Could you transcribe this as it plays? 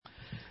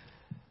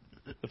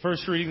The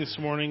first reading this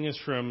morning is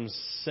from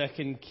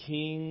 2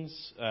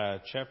 Kings,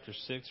 chapter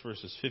 6,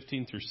 verses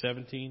 15 through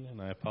 17.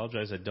 And I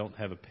apologize, I don't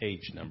have a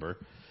page number.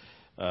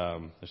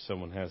 If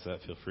someone has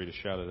that, feel free to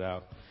shout it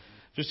out.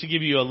 Just to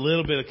give you a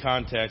little bit of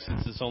context,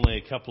 since it's only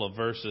a couple of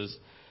verses,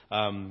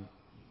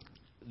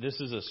 this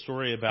is a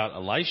story about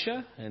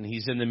Elisha, and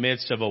he's in the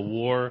midst of a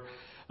war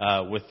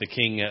with the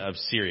king of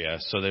Syria.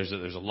 So there's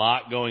a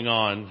lot going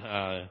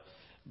on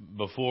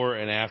before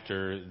and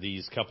after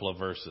these couple of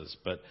verses.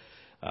 But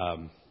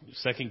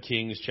 2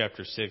 Kings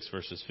chapter 6,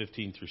 verses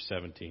 15 through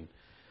 17.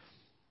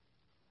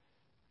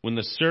 When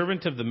the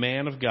servant of the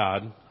man of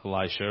God,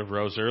 Elisha,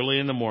 rose early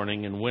in the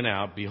morning and went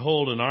out,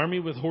 behold, an army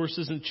with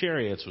horses and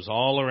chariots was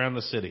all around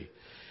the city.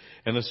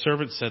 And the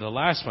servant said,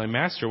 Alas, my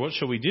master, what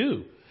shall we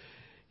do?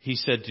 He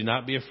said, Do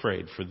not be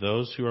afraid, for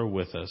those who are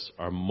with us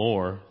are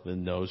more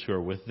than those who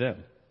are with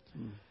them.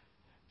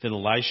 Then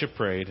Elisha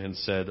prayed and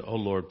said, O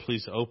Lord,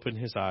 please open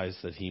his eyes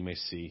that he may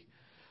see.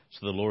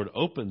 So the Lord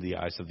opened the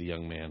eyes of the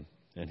young man,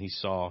 and he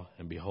saw,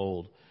 and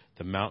behold,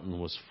 the mountain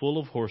was full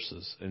of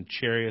horses and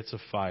chariots of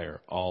fire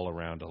all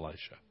around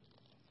Elisha.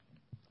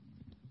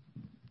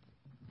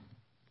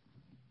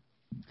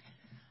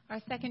 Our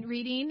second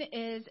reading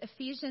is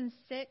Ephesians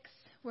 6.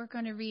 We're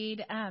going to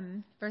read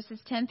verses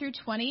 10 through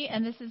 20,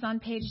 and this is on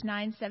page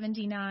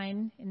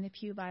 979 in the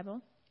Pew Bible.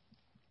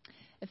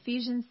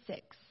 Ephesians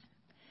 6.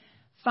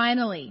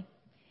 Finally,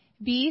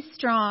 be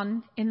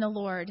strong in the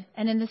Lord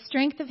and in the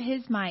strength of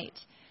his might.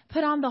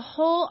 Put on the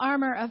whole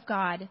armor of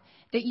God,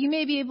 that you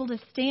may be able to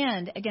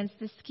stand against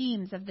the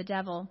schemes of the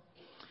devil.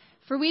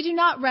 For we do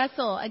not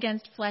wrestle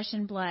against flesh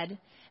and blood,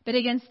 but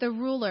against the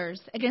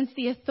rulers, against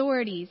the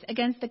authorities,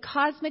 against the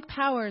cosmic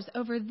powers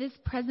over this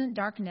present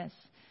darkness,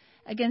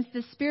 against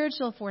the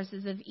spiritual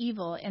forces of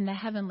evil in the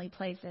heavenly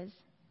places.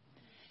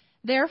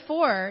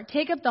 Therefore,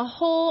 take up the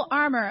whole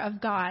armor of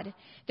God,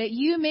 that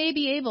you may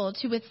be able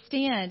to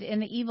withstand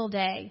in the evil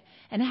day,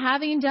 and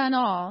having done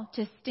all,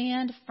 to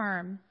stand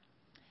firm.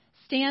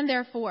 Stand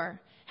therefore,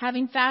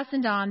 having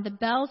fastened on the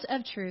belt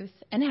of truth,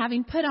 and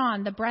having put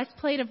on the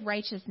breastplate of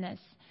righteousness,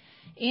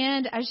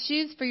 and as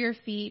shoes for your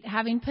feet,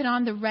 having put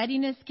on the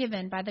readiness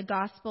given by the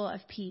gospel of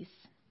peace.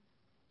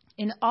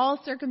 In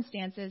all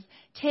circumstances,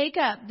 take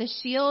up the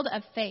shield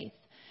of faith,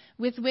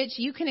 with which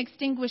you can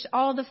extinguish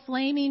all the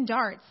flaming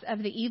darts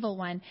of the evil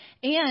one,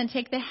 and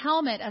take the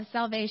helmet of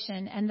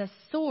salvation and the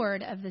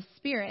sword of the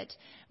Spirit,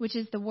 which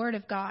is the word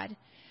of God,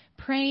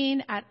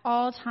 praying at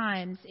all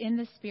times in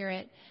the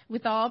Spirit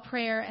with all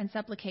prayer and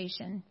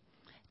supplication.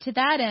 To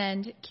that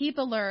end, keep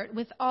alert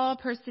with all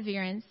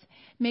perseverance,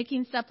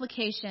 making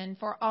supplication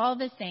for all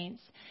the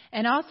saints,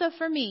 and also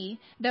for me,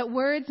 that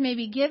words may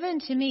be given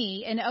to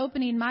me in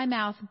opening my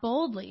mouth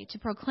boldly to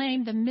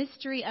proclaim the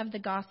mystery of the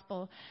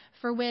gospel,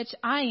 for which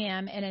I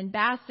am an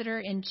ambassador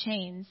in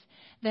chains,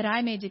 that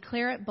I may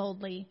declare it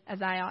boldly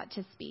as I ought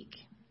to speak.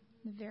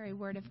 The very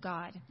word of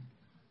God.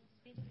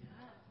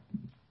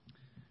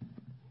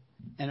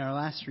 And our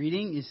last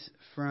reading is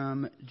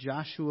from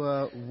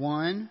Joshua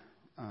 1,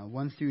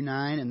 1 through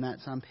 9, and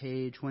that's on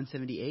page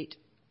 178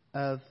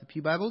 of the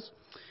Pew Bibles.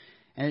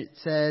 And it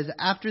says,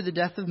 After the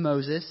death of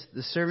Moses,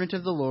 the servant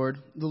of the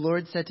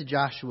Lord said to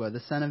Joshua, the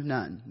son of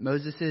Nun,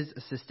 Moses'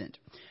 assistant,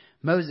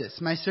 Moses,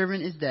 my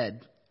servant is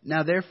dead.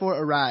 Now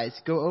therefore arise,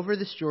 go over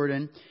this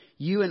Jordan,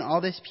 you and all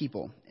this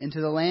people,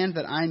 into the land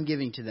that I am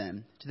giving to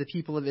them, to the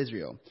people of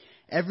Israel.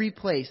 Every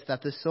place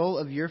that the sole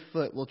of your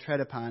foot will tread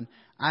upon,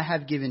 I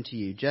have given to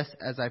you, just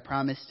as I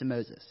promised to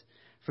Moses.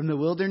 From the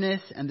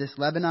wilderness and this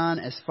Lebanon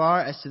as far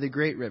as to the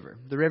great river,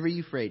 the river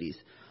Euphrates,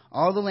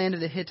 all the land of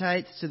the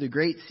Hittites to the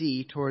great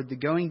sea, toward the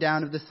going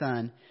down of the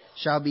sun,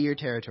 shall be your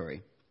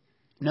territory.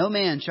 No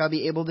man shall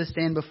be able to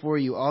stand before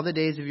you all the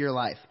days of your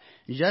life.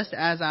 Just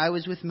as I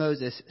was with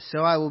Moses, so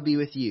I will be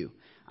with you.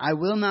 I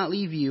will not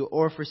leave you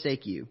or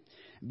forsake you.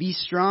 Be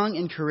strong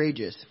and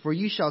courageous, for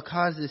you shall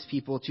cause this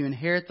people to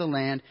inherit the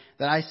land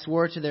that I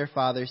swore to their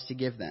fathers to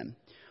give them.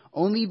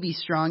 Only be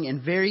strong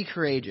and very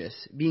courageous,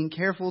 being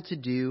careful to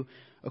do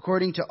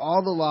according to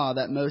all the law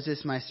that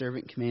Moses my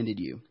servant commanded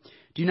you.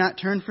 Do not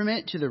turn from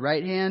it to the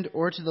right hand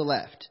or to the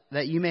left,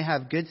 that you may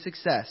have good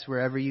success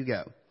wherever you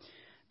go.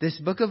 This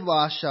book of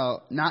law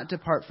shall not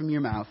depart from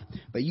your mouth,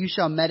 but you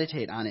shall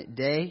meditate on it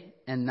day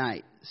and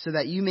night, so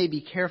that you may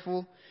be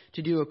careful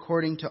to do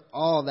according to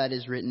all that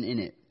is written in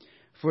it.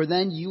 For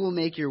then you will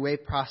make your way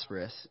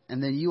prosperous,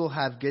 and then you will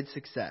have good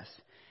success.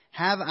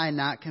 Have I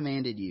not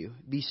commanded you?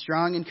 Be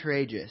strong and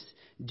courageous.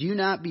 Do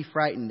not be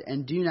frightened,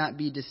 and do not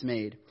be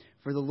dismayed,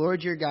 for the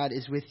Lord your God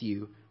is with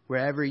you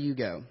wherever you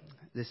go.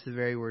 This is the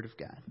very word of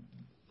God.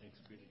 Thanks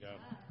be to God.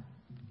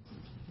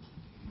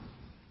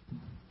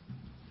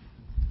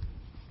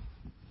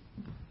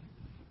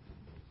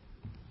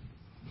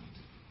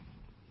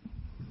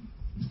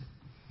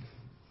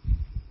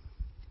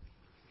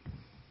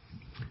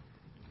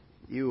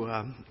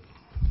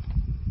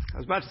 I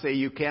was about to say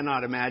you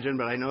cannot imagine,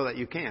 but I know that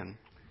you can.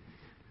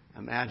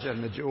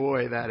 Imagine the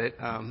joy that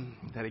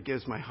it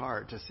gives my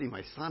heart to see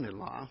my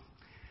son-in-law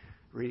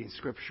reading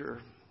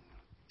Scripture.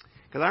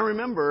 Because I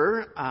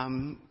remember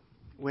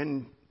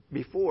when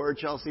before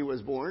Chelsea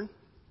was born,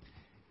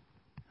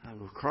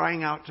 We're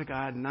crying out to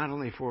God not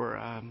only for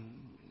a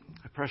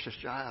precious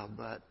child,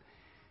 but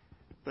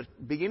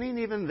beginning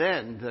even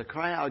then to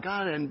cry out,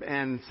 God,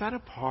 and set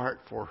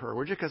apart for her.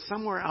 Would you? Because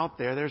somewhere out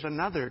there's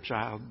another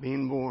child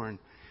being born.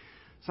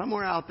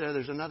 Somewhere out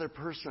there's another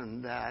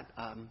person that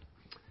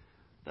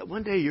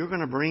one day you're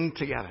going to bring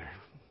together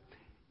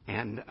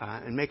and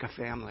make a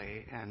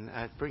family. And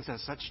it brings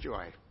us such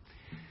joy,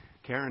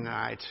 Karen and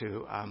I,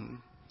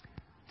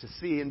 to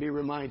see and be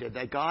reminded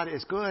that God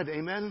is good.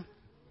 Amen?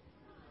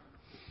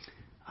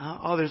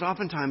 There's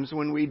oftentimes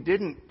when we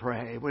didn't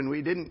pray, when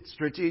we didn't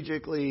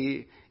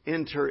strategically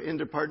enter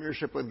into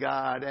partnership with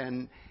God,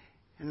 and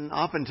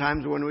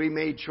oftentimes when we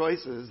made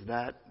choices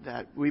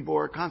that we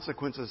bore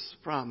consequences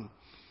from.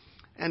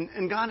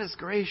 And God is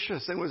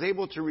gracious and was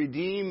able to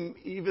redeem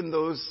even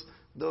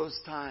those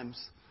times.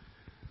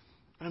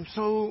 But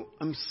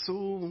I'm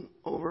so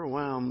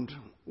overwhelmed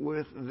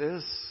with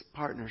this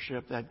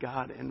partnership that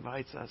God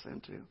invites us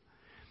into.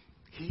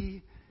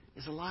 He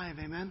is alive,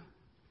 amen?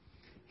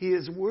 He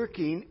is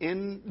working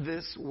in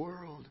this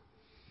world.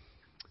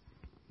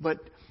 But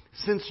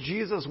since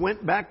Jesus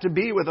went back to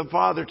be with the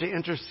Father to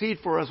intercede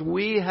for us,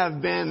 we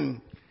have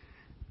been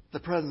the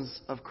presence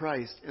of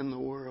Christ in the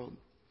world.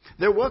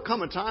 There will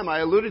come a time, I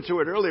alluded to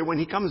it earlier, when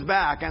He comes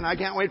back, and I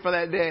can't wait for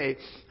that day.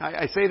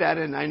 I say that,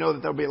 and I know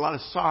that there'll be a lot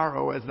of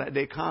sorrow as that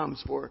day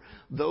comes for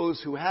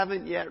those who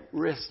haven't yet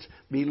risked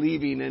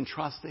believing and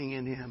trusting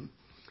in Him.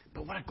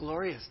 But what a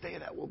glorious day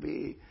that will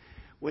be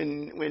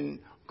when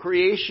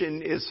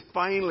creation is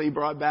finally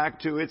brought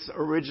back to its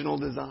original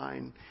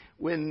design.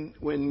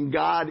 When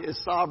God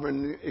is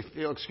sovereign, if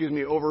you'll excuse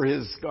me, over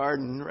His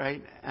garden,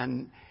 right?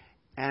 And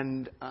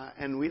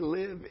we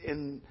live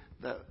in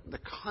the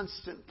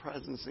constant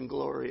presence and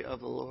glory of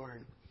the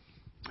Lord.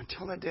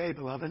 Until that day,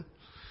 beloved,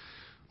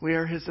 we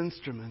are His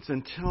instruments.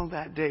 Until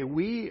that day,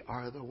 we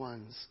are the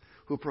ones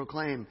who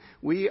proclaim.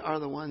 We are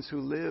the ones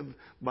who live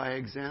by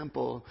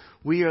example.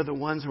 We are the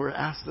ones who are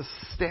asked to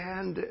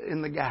stand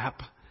in the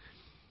gap,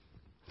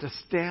 to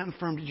stand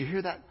firm. Did you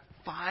hear that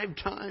 5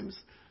 times?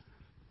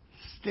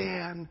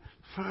 Stand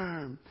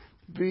firm.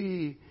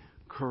 Be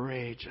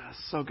courageous.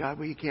 So, God,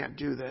 we can't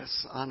do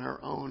this on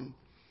our own.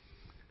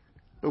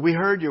 But we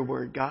heard your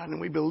word, God, and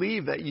we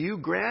believe that you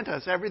grant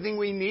us everything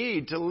we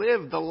need to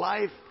live the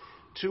life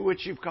to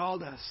which you've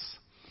called us.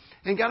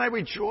 And God, I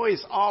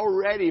rejoice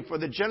already for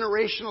the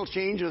generational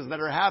changes that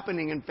are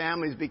happening in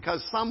families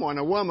because someone,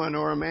 a woman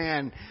or a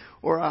man,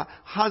 or a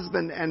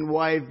husband and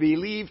wife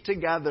believe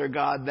together,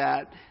 God,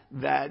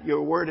 that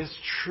your word is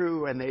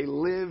true and they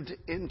lived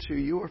into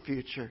your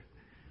future.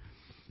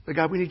 But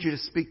God, we need you to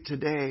speak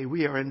today.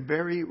 We are in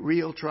very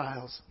real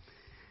trials.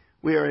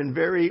 We are in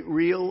very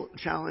real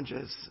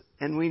challenges.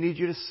 And we need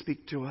you to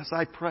speak to us.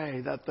 I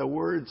pray that the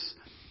words,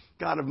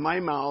 God, of my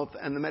mouth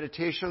and the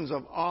meditations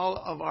of all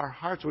of our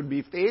hearts would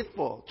be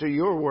faithful to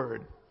your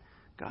word,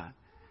 God.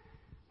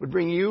 Would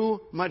bring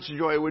you much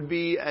joy. Would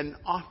be an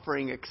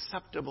offering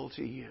acceptable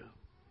to you.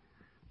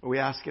 We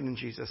ask it in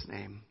Jesus'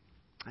 name.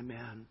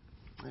 Amen.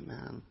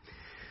 Amen.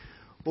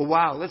 Well,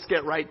 wow, let's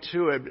get right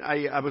to it.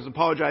 I was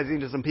apologizing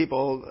to some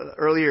people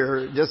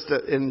earlier just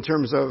in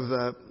terms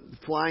of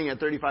flying at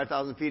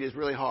 35,000 feet is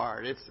really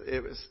hard.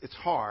 It's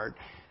hard.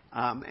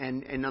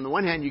 And on the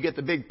one hand, you get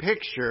the big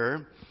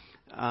picture,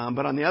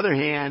 but on the other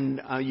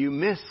hand, you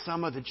miss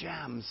some of the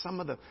gems, some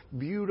of the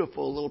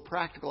beautiful little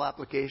practical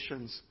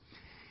applications.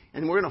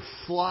 And we're going to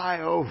fly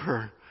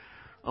over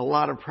a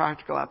lot of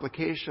practical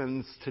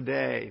applications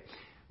today.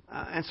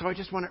 And so I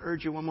just want to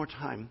urge you one more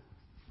time.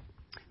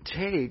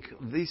 Take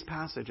these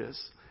passages,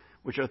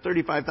 which are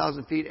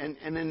 35,000 feet,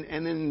 and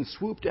then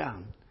swoop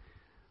down.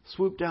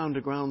 Swoop down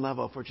to ground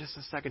level for just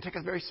a second. Take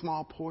a very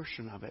small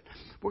portion of it.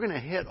 We're going to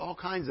hit all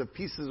kinds of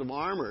pieces of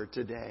armor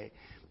today,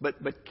 but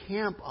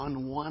camp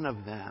on one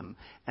of them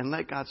and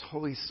let God's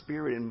Holy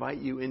Spirit invite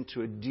you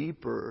into a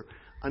deeper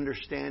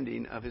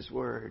understanding of His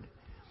Word.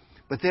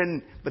 But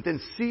then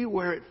see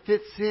where it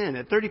fits in.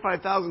 At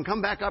 35,000,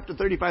 come back up to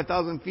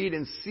 35,000 feet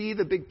and see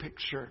the big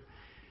picture.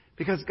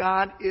 Because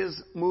God is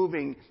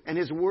moving and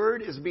His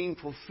Word is being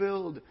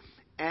fulfilled.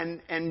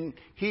 And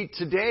He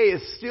today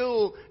is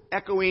still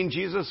echoing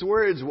Jesus'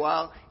 words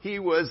while He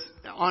was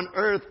on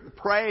earth.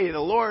 Pray, the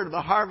Lord of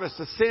the harvest,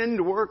 to send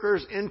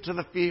workers into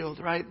the field,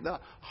 right? The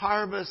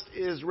harvest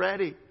is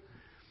ready.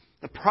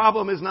 The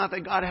problem is not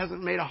that God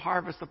hasn't made a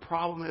harvest. The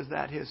problem is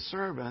that His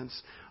servants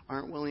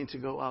aren't willing to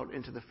go out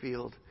into the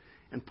field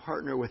and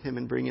partner with Him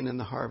in bringing in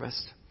the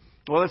harvest.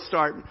 Well, let's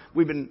start.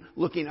 We've been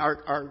looking,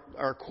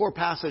 our core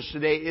passage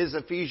today is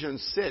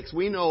Ephesians 6.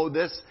 We know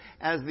this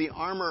as the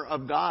armor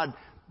of God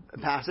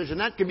passage, and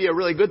that can be a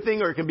really good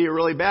thing or it can be a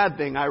really bad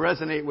thing. I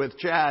resonate with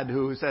Chad,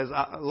 who says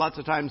lots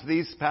of times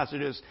these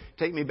passages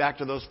take me back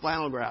to those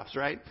flannel graphs,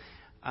 right?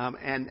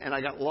 And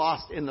I got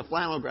lost in the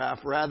flannel graph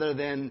rather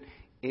than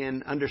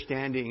in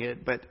understanding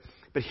it. But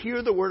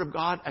hear the Word of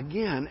God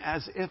again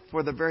as if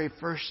for the very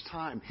first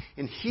time.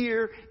 And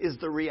here is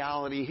the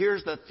reality.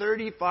 Here's the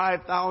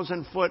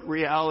 35,000-foot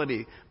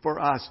reality for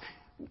us.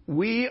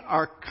 We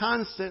are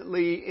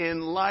constantly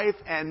in life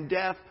and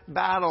death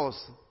battles.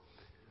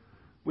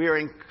 We are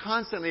in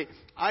constantly.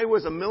 I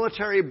was a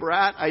military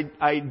brat.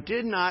 I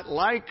did not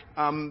like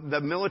the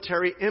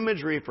military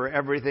imagery for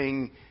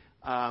everything.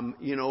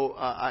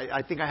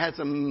 I think I had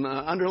some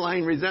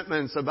underlying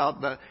resentments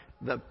about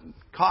the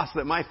cost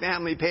that my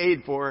family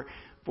paid for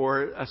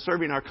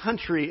serving our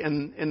country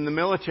in the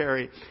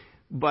military.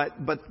 But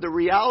the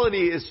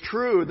reality is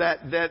true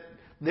that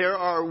there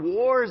are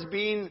wars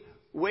being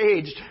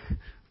waged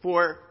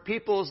for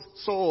people's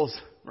souls,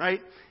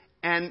 right?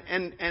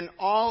 And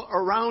all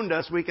around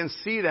us, we can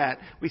see that.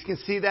 We can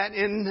see that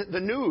in the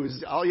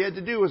news. All you had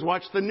to do was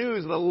watch the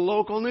news, the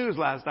local news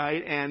last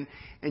night, and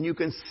you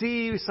can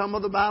see some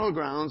of the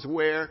battlegrounds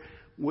where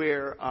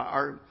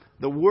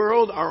the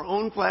world, our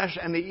own flesh,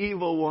 and the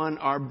evil one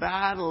are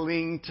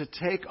battling to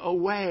take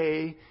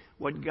away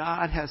what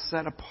God has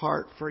set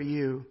apart for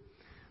you.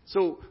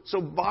 So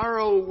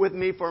borrow with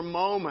me for a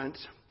moment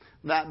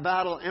that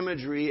battle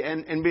imagery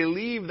and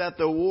believe that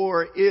the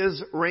war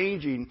is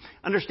raging.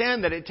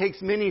 Understand that it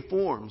takes many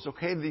forms,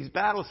 okay? These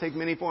battles take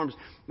many forms.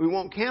 We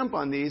won't camp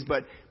on these,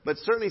 but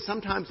certainly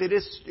sometimes it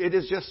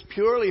is just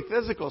purely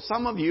physical.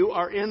 Some of you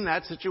are in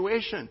that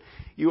situation.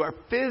 You are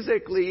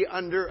physically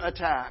under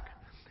attack.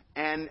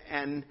 And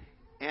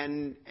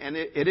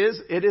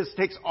it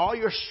takes all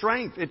your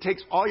strength. It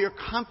takes all your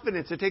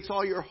confidence. It takes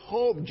all your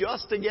hope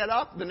just to get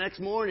up the next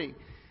morning.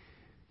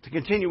 To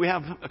continue, we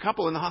have a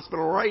couple in the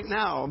hospital right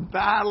now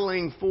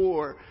battling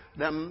for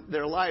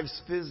their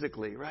lives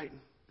physically, right?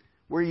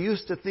 We're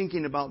used to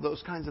thinking about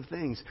those kinds of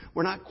things.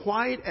 We're not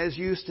quite as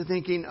used to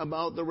thinking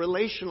about the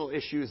relational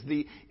issues,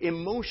 the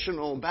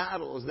emotional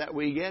battles that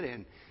we get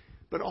in.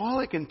 But all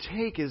it can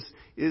take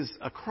is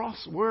a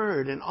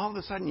crossword, and all of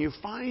a sudden you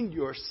find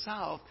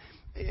yourself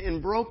in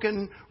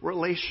broken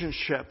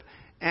relationship.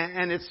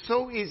 And it's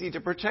so easy to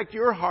protect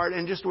your heart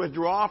and just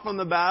withdraw from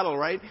the battle,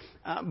 right?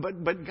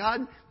 But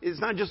God is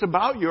not just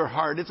about your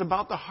heart. It's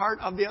about the heart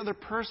of the other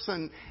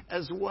person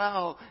as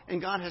well.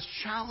 And God has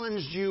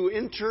challenged you.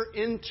 Enter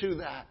into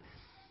that.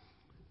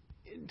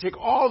 Take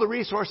all the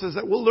resources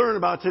that we'll learn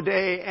about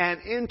today and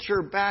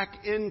enter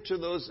back into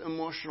those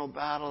emotional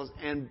battles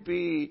and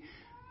be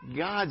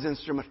God's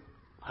instrument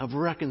of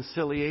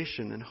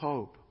reconciliation and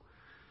hope.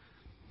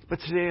 But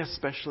today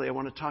especially, I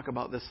want to talk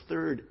about this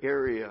third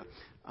area.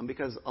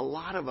 Because a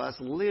lot of us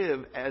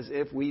live as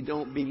if we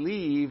don't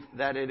believe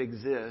that it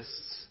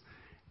exists.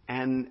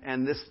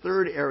 And this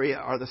third area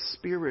are the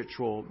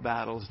spiritual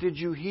battles. Did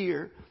you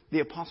hear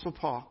the Apostle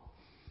Paul?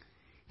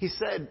 He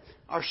said,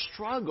 our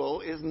struggle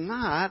is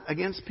not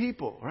against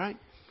people, right?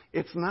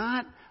 It's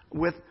not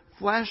with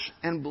flesh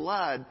and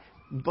blood,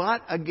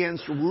 but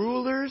against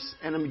rulers.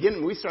 And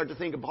again, we start to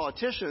think of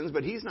politicians,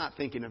 but he's not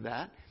thinking of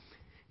that.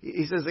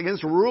 He says,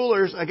 against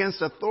rulers,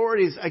 against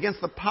authorities,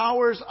 against the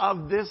powers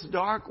of this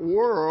dark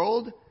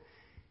world,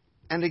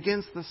 and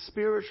against the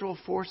spiritual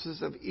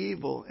forces of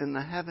evil in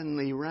the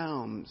heavenly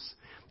realms.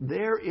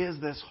 There is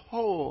this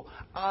whole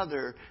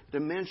other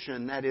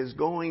dimension that is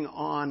going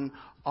on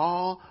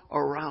all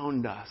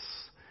around us.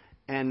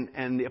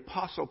 And the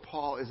Apostle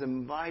Paul is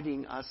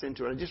inviting us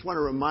into it. I just want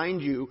to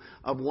remind you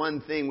of one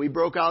thing. We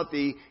broke out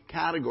the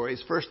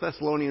categories. 1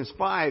 Thessalonians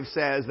 5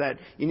 says that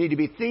you need to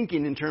be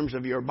thinking in terms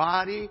of your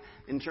body,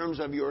 in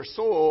terms of your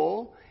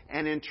soul,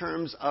 and in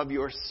terms of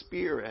your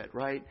spirit,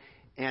 right?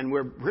 And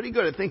we're pretty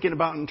good at thinking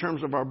about in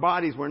terms of our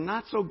bodies. We're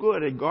not so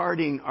good at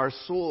guarding our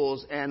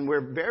souls, and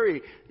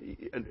we're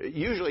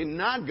usually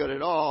not good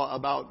at all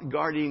about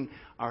guarding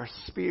our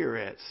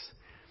spirits.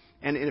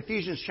 And in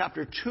Ephesians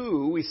chapter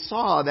 2, we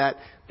saw that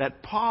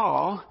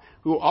Paul,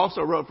 who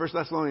also wrote 1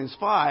 Thessalonians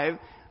 5,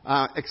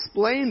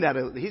 explained that.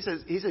 He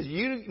says,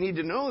 you need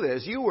to know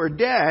this. You were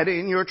dead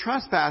in your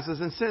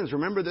trespasses and sins.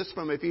 Remember this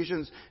from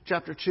Ephesians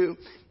chapter 2,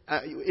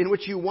 in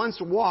which you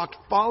once walked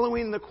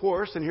following the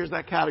course, and here's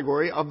that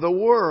category, of the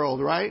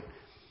world, right?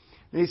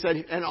 And he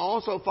said, and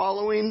also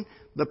following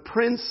the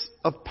prince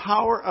of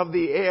power of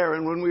the air.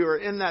 And when we were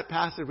in that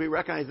passage, we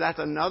recognize that's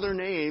another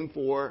name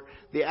for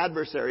the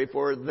adversary,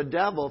 for the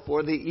devil,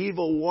 for the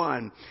evil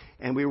one.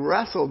 And we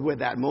wrestled with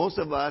that. Most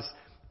of us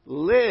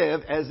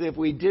live as if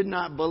we did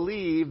not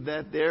believe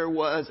that there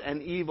was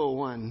an evil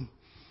one.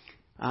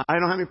 I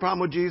don't have any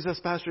problem with Jesus,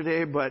 Pastor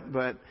Dave, but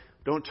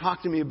don't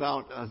talk to me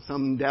about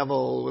some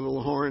devil with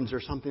little horns or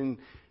something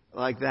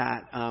like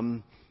that.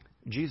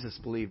 Jesus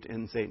believed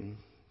in Satan.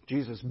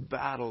 Jesus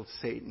battled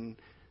Satan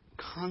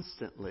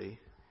constantly.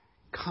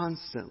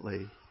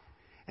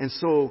 And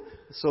so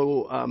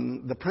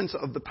the prince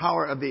of the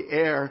power of the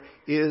air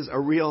is a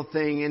real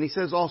thing. And he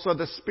says also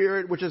the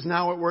spirit which is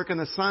now at work in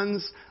the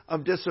sons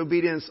of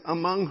disobedience,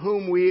 among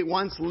whom we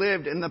once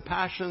lived in the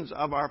passions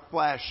of our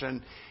flesh.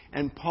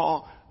 And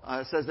Paul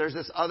says there's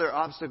this other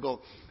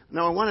obstacle.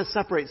 Now I want to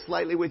separate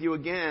slightly with you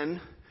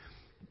again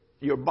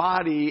your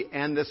body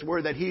and this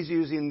word that he's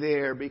using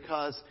there,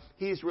 because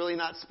he's really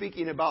not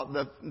speaking about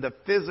the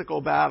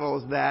physical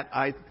battles that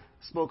I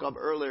spoke of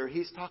earlier.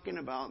 He's talking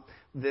about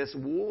this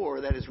war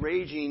that is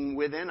raging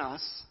within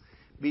us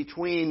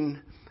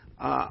between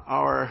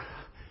our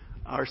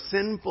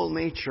sinful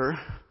nature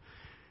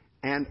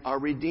and our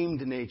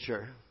redeemed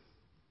nature.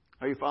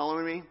 Are you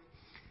following me?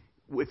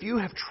 if you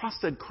have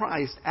trusted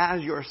Christ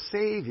as your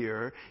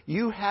Savior,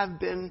 you have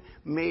been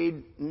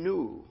made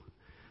new.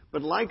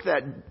 But like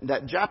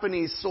that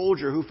Japanese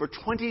soldier who for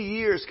 20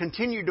 years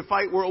continued to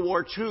fight World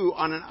War II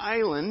on an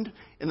island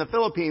in the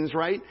Philippines,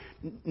 right?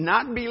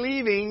 Not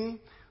believing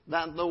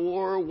that the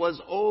war was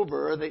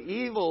over, the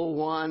evil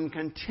one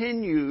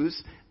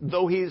continues,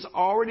 though he's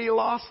already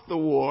lost the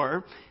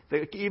war,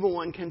 the evil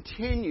one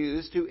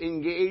continues to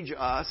engage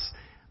us,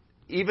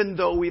 even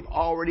though we've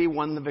already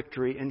won the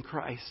victory in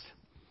Christ.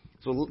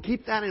 So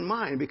keep that in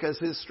mind, because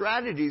his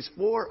strategies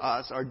for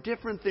us are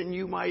different than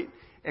you might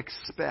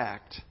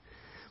expect.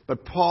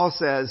 But Paul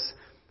says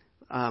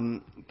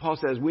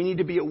we need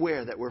to be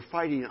aware that we're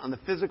fighting on the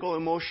physical,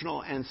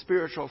 emotional, and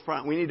spiritual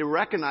front. We need to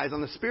recognize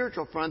on the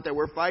spiritual front that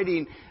we're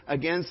fighting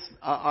against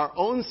our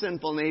own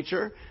sinful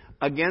nature,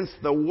 against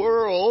the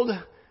world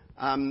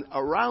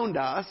around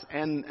us,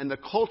 and the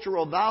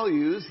cultural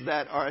values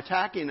that are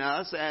attacking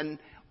us, and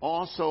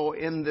also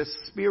in the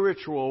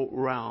spiritual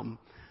realm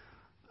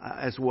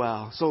as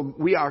well. So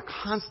we are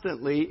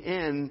constantly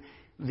in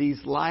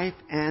these life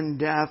and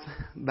death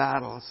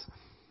battles.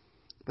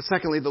 But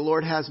secondly, the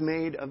Lord has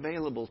made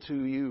available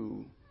to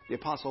you, the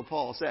Apostle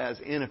Paul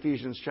says in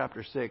Ephesians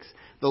chapter 6,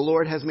 the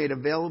Lord has made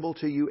available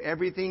to you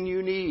everything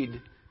you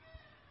need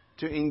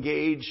to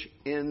engage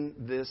in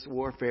this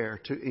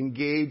warfare, to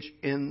engage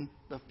in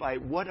the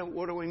fight. What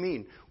do we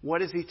mean? What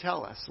does he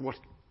tell us? What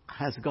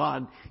has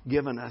God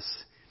given us?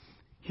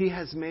 He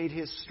has made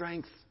his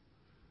strength.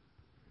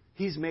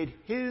 He's made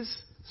his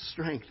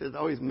strength. It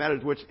always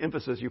matters which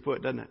emphasis you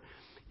put, doesn't it?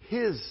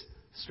 His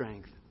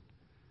strength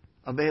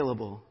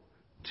available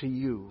to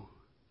you.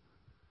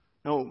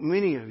 Now,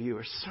 many of you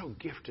are so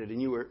gifted, and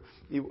you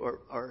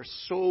are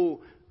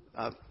so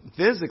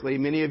physically.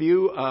 Many of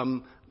you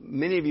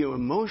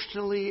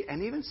emotionally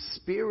and even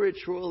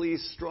spiritually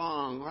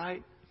strong,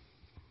 right?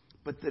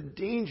 But the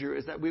danger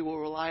is that we will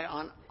rely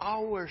on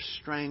our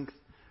strength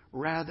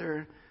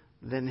rather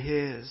than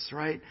his,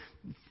 right?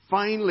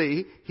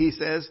 Finally, he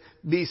says,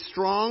 be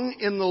strong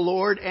in the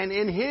Lord and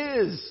in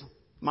his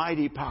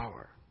mighty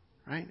power.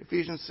 Right?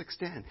 Ephesians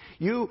 6:10.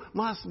 You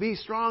must be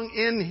strong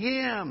in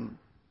him.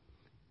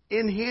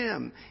 In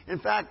him. In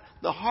fact,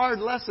 the hard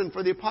lesson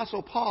for the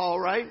Apostle Paul,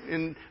 right,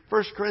 in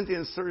 1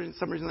 Corinthians, for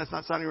some reason that's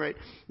not sounding right,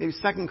 maybe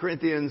 2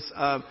 Corinthians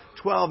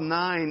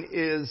 12:9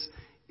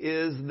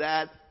 is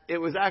that it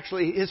was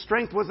actually, his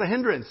strength was a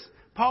hindrance.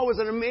 Paul was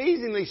an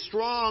amazingly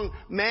strong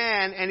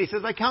man, and he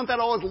says, I count that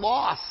all as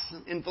loss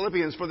in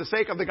Philippians for the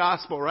sake of the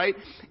gospel, right?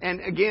 And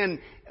again,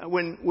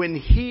 when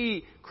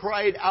he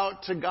cried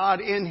out to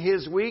God in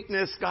his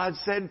weakness, God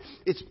said,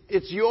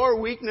 it's your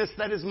weakness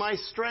that is my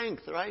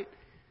strength, right?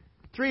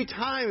 3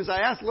 times I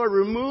asked, Lord,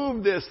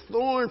 remove this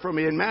thorn from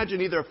me. Imagine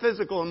either a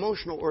physical,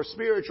 emotional, or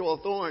spiritual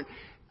thorn.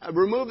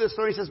 Remove this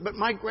thorn. He says, but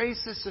my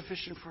grace is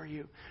sufficient for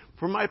you.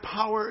 For my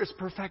power is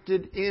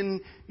perfected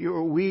in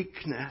your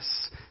weakness.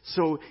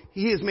 So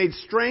he has made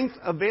strength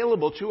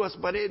available to us,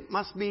 but it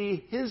must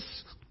be his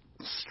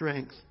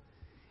strength.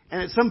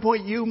 And at some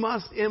point you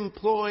must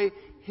employ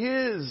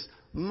his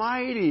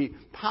mighty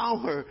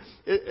power.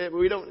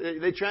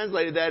 They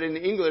translated that in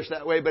English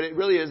that way, but it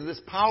really is this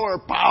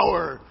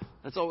power.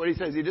 That's all what he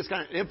says. He just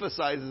kind of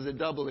emphasizes it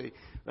doubly.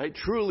 Right?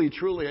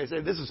 Truly, I say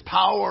this is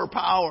power,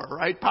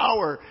 right?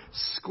 Power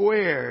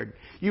squared.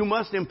 You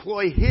must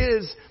employ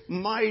his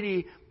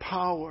mighty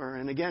power.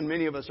 And again,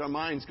 many of us, our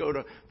minds go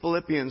to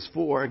Philippians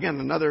 4. Again,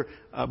 another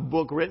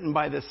book written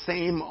by the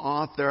same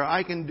author.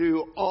 I can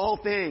do all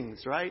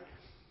things, right?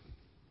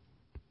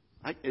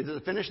 Is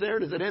it finished there?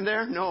 Does it end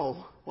there?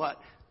 No. What?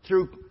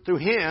 Through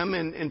him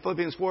in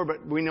Philippians 4,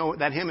 but we know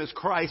that him is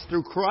Christ.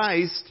 Through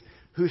Christ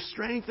who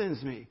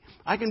strengthens me.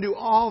 I can do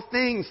all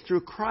things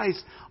through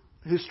Christ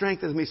who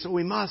strengthens me. So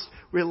we must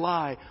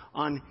rely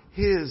on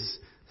his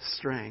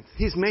strength.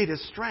 He's made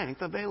his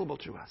strength available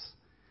to us.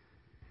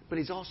 But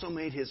he's also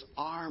made his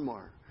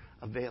armor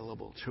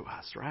available to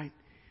us, right?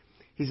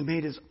 He's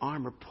made his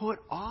armor. Put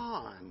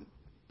on,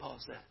 Paul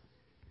said.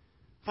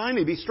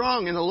 Finally, be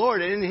strong in the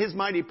Lord and in his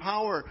mighty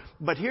power.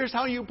 But here's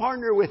how you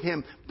partner with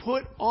him.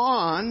 Put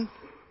on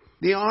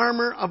the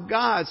armor of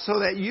God so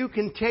that you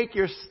can take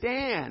your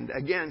stand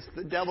against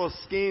the devil's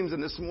schemes.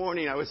 And this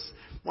morning I was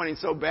wanting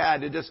so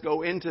bad to just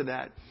go into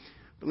that.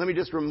 But let me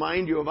just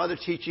remind you of other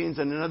teachings,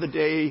 and another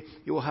day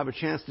you will have a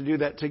chance to do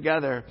that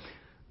together.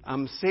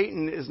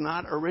 Satan is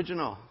not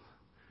original.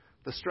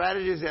 The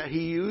strategies that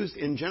he used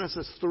in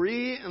Genesis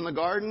 3 in the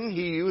garden,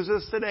 he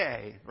uses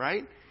today,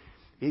 right?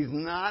 He's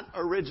not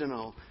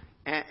original.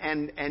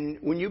 And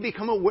when you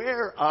become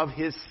aware of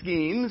his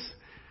schemes,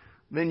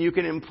 then you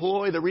can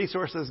employ the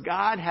resources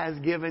God has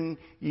given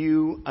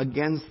you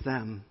against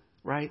them,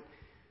 right?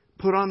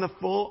 Put on the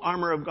full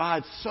armor of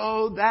God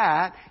so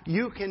that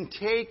you can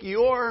take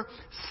your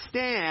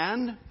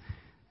stand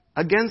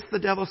against the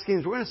devil's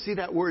schemes. We're going to see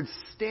that word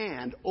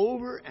stand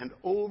over and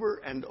over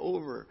and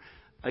over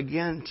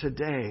again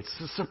today.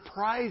 It's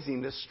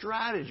surprising. The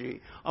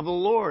strategy of the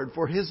Lord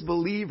for his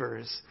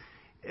believers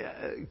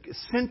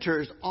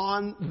centers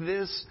on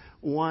this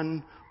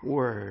one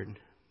word.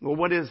 Well,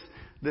 what is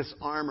this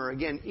armor.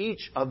 Again,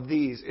 each of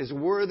these is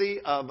worthy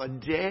of a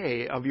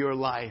day of your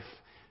life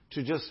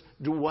to just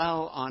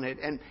dwell on it.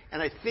 And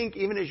I think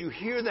even as you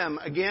hear them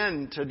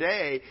again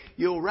today,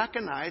 you'll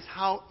recognize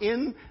how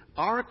in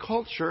our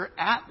culture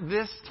at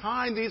this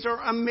time, these are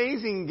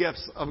amazing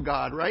gifts of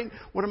God, right?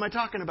 What am I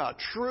talking about?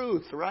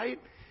 Truth, right?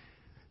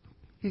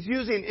 He's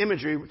using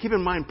imagery. Keep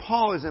in mind,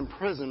 Paul is in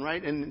prison,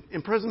 right? And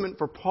imprisonment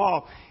for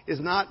Paul is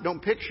not,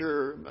 don't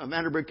picture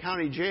Vanderbilt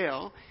County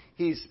Jail.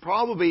 He's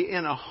probably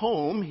in a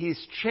home. He's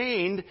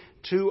chained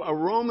to a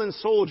Roman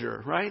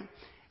soldier, right?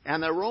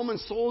 And the Roman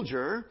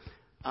soldier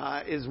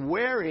is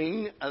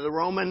wearing the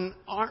Roman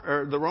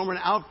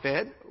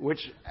outfit,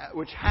 which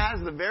has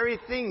the very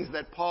things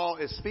that Paul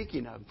is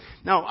speaking of.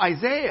 Now,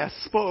 Isaiah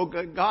spoke,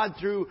 God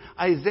through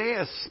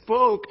Isaiah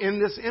spoke in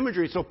this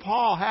imagery, so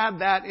Paul had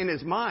that in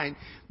his mind,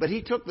 but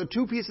he took the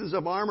two pieces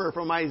of armor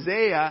from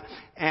Isaiah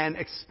and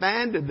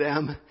expanded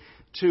them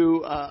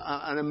to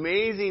an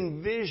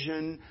amazing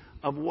vision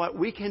of what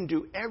we can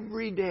do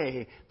every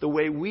day, the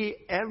way we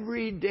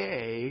every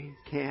day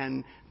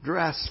can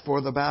dress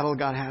for the battle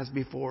God has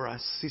before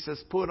us. He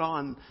says, put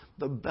on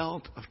the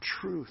belt of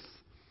truth.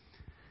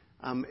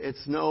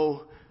 It's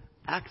no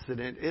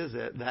accident, is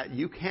it, that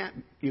you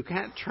can't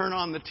turn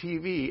on the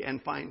TV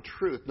and find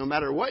truth, no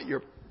matter what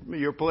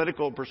your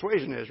political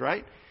persuasion is,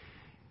 right?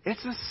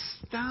 It's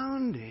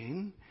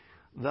astounding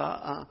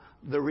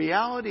the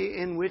reality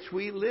in which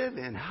we live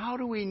in. How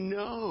do we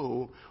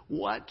know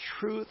what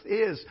truth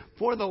is?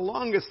 For the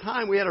longest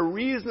time, we had a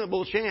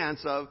reasonable chance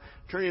of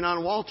turning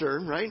on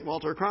Walter, right?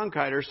 Walter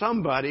Cronkite or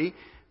somebody,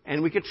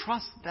 and we could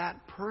trust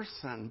that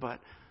person. But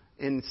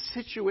in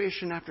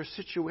situation after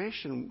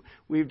situation,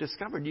 we've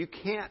discovered you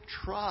can't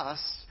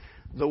trust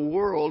the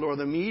world or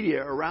the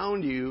media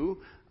around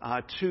you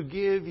to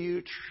give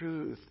you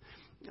truth.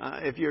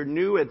 If you're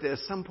new at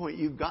this, some point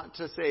you've got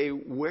to say,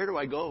 where do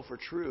I go for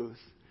truth?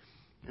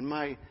 And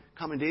my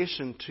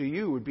commendation to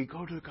you would be,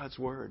 go to God's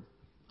Word.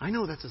 I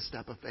know that's a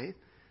step of faith.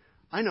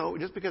 I know,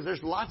 just because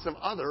there's lots of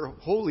other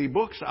holy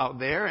books out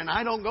there, and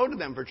I don't go to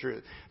them for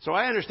truth. So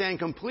I understand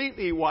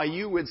completely why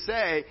you would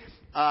say,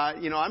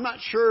 I'm not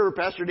sure,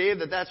 Pastor Dave,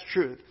 that that's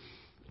truth.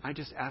 I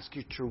just ask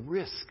you to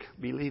risk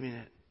believing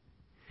it.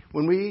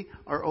 When we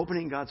are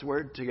opening God's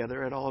Word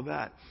together at all of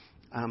that,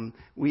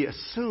 we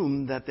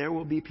assume that there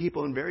will be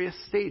people in various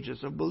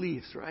stages of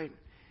beliefs, right?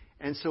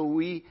 And so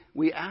we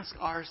ask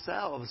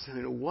ourselves,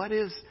 what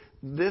is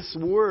this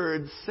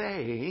word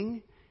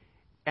saying?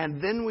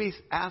 And then we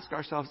ask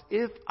ourselves,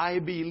 if I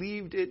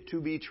believed it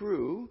to be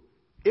true,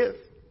 if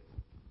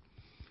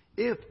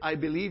I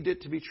believed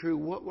it to be true,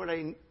 what would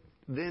I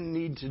then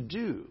need to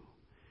do?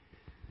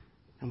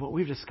 And what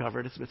we've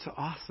discovered, it's so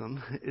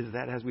awesome, is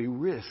that as we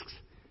risked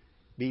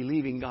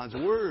believing God's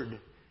Word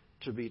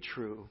to be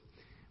true,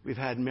 we've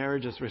had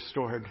marriages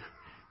restored.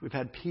 We've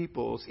had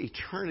people's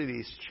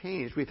eternities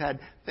changed. We've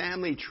had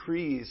family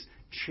trees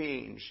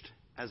changed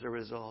as a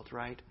result,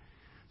 right?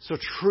 So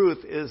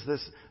truth is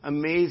this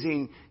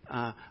amazing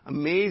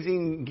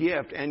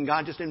gift, and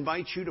God just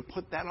invites you to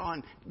put that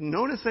on.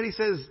 Notice that He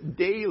says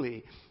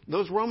daily.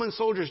 Those Roman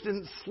soldiers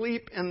didn't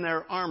sleep in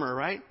their armor,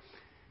 right?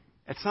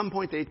 At some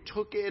point they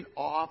took it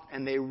off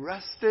and they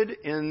rested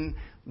in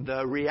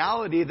the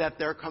reality that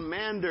their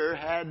commander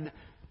had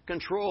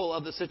control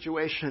of the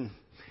situation.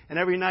 And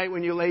every night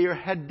when you lay your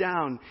head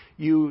down,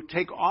 you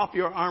take off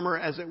your armor,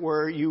 as it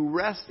were. You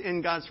rest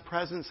in God's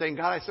presence, saying,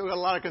 God, I still got a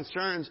lot of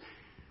concerns,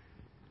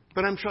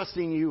 but I'm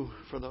trusting you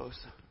for those.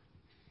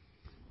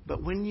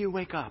 But when you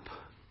wake up,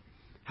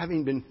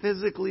 having been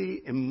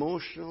physically,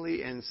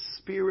 emotionally, and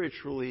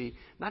spiritually,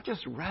 not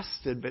just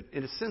rested, but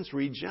in a sense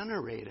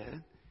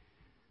regenerated,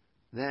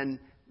 then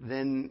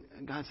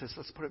God says,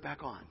 let's put it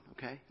back on,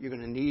 okay? You're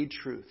going to need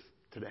truth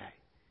today.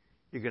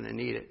 You're going to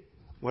need it.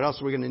 What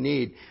else are we going to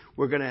need?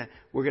 We're going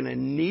to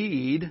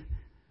need,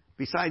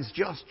 besides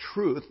just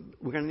truth,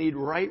 we're going to need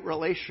right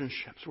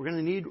relationships. We're going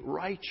to need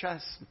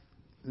righteousness.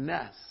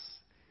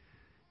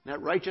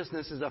 That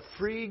righteousness is a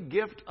free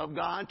gift of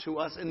God to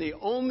us and the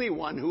only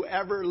one who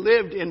ever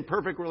lived in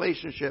perfect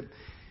relationship.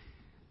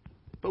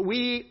 But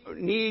we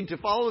need to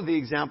follow the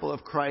example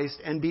of Christ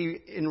and be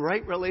in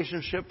right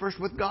relationship first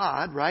with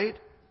God, right?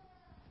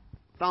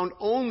 Found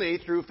only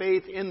through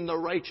faith in the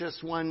righteous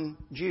one,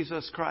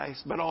 Jesus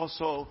Christ, but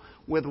also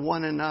with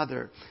one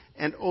another.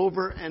 And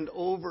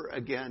over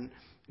again,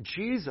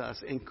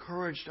 Jesus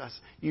encouraged us.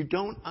 You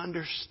don't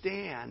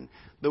understand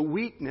the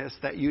weakness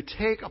that you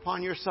take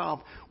upon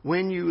yourself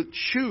when you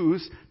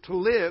choose to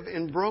live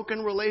in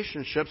broken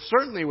relationships,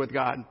 certainly with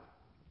God.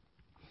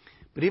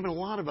 But even a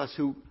lot of us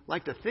who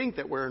like to think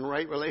that we're in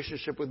right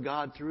relationship with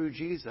God through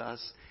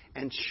Jesus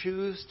and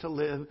choose to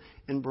live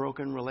in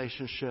broken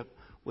relationship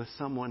with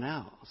someone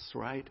else,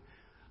 right?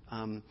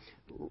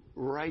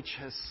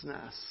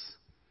 Righteousness.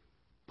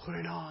 Put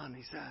it on,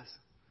 he says.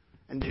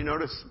 And did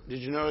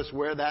you notice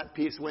where that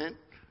piece went?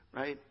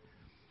 Right?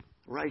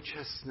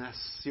 Righteousness.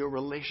 Your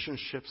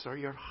relationships are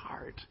your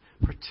heart.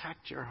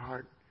 Protect your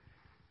heart.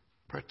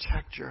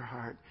 Protect your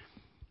heart.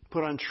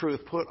 Put on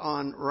truth. Put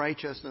on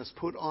righteousness.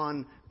 Put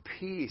on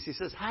peace. He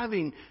says,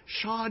 having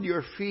shod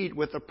your feet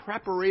with the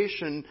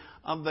preparation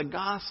of the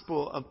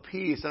gospel of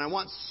peace. And I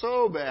want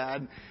so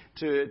bad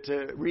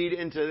to read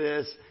into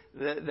this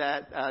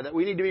that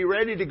we need to be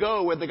ready to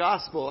go with the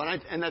gospel.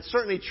 And that's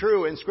certainly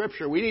true in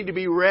Scripture. We need to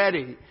be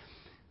ready.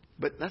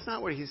 But that's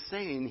not what he's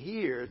saying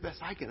here, as best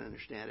I can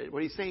understand it.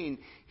 What he's saying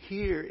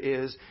here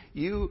is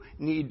you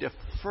need to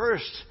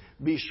first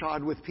be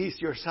shod with peace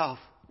yourself,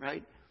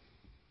 right?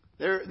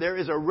 There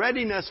is a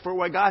readiness for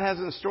what God has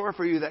in store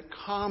for you that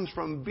comes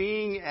from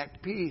being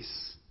at peace,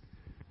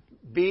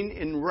 being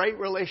in right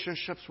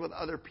relationships with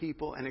other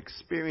people and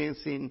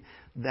experiencing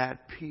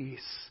that peace.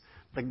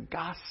 The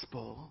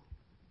gospel,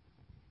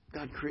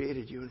 God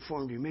created you and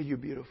formed you, made you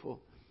beautiful.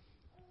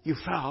 You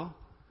fell,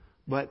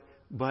 but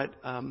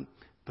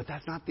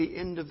that's not the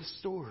end of the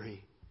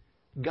story.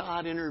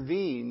 God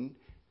intervened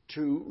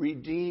to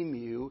redeem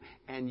you,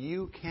 and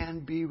you can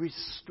be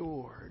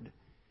restored.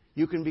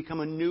 You can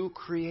become a new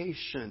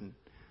creation.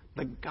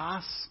 The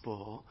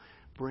gospel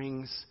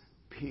brings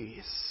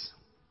peace.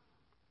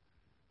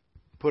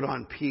 Put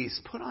on peace.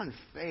 Put on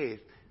faith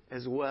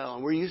as well.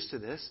 And we're used to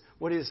this.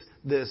 What is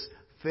this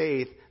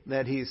faith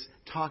that he's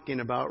talking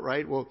about,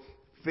 right? Well,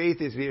 faith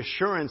is the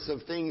assurance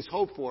of things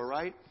hoped for,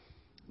 right?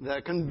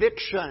 The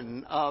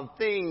conviction of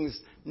things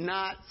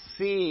not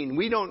seen.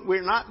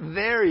 We're not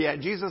there yet.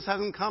 Jesus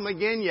hasn't come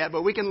again yet,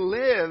 but we can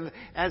live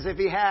as if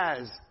he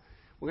has.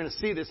 We're going to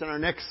see this in our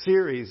next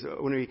series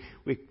when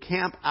we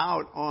camp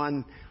out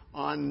on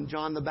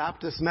John the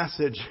Baptist's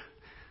message.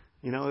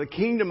 You know, the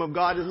kingdom of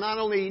God is not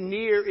only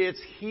near,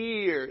 it's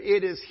here.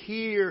 It is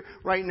here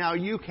right now.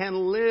 You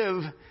can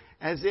live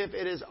as if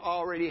it has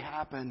already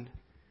happened.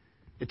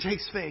 It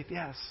takes faith,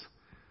 yes.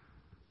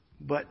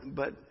 But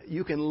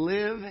you can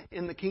live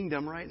in the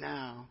kingdom right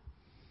now.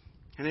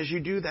 And as you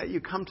do that, you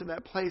come to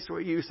that place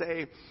where you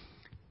say,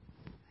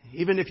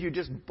 even if you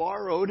just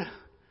borrowed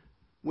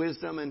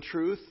wisdom and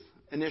truth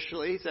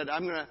initially, said,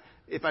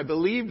 if I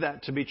believe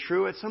that to be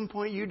true, at some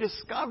point you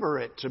discover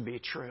it to be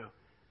true.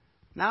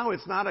 Now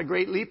it's not a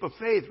great leap of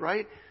faith,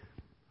 right?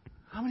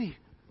 How many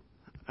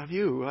of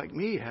you, like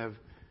me, have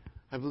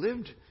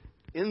lived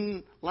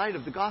in light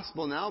of the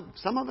gospel now,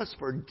 some of us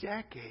for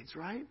decades,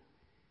 right?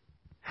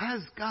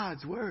 Has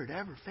God's word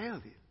ever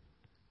failed you?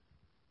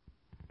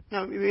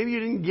 Now, maybe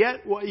you didn't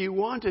get what you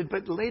wanted,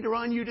 but later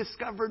on you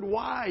discovered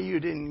why you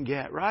didn't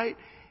get, right?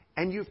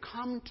 And you've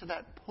come to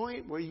that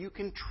point where you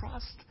can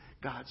trust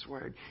God's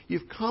word.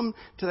 You've come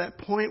to that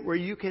point where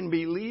you can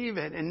believe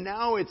it, and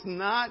now it's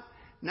not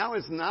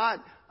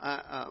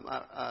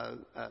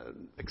an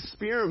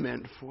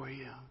experiment for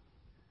you.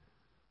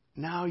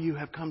 Now you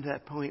have come to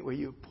that point where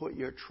you put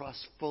your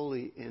trust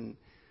fully in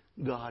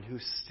God who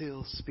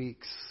still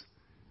speaks.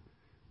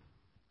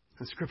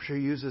 And Scripture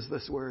uses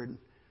this word,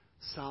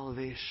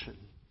 salvation.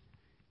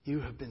 You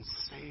have been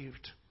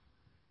saved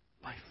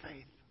by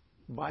faith,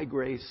 by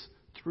grace,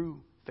 through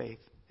faith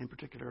in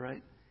particular,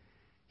 right?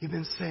 You've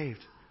been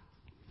saved.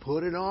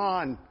 Put it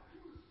on.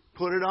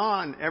 Put it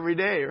on every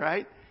day,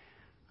 right?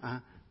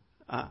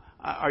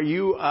 Are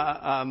you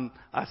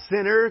a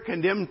sinner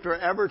condemned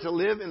forever to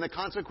live in the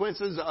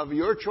consequences of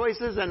your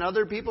choices and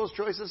other people's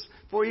choices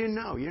for you?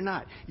 No, you're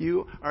not.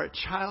 You are a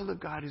child of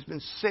God who's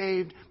been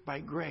saved by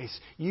grace.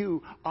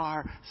 You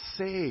are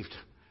saved.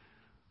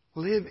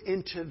 Live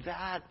into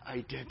that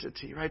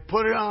identity, right?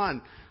 Put it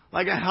on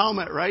like a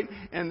helmet, right?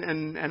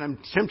 And I'm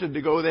tempted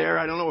to go there.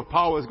 I don't know if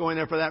Paul was going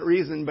there for that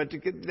reason, but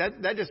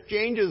that just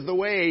changes the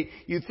way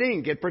you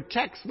think. It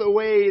protects the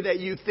way that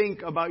you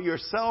think about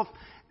yourself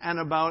and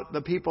about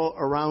the people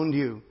around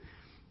you.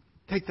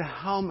 Take the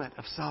helmet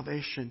of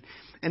salvation.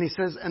 And he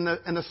says, and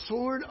the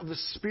sword of the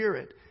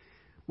Spirit,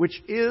 which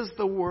is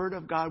the Word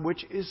of God,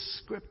 which is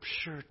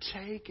Scripture.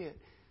 Take it.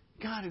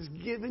 God has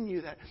given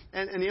you that.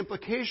 And the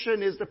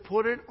implication is to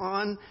put it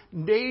on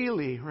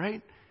daily,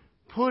 right?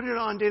 Put it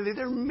on daily.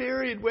 There are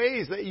myriad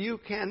ways that you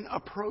can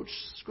approach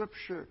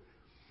Scripture.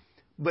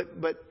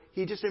 But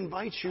he just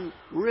invites you,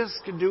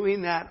 risk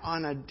doing that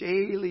on a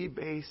daily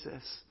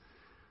basis.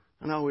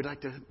 I know we'd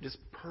like to just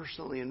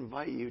personally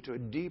invite you to a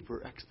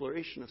deeper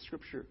exploration of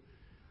Scripture.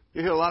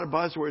 You hear a lot of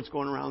buzzwords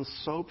going around.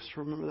 SOAPs,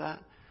 remember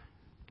that?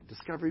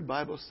 Discovery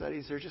Bible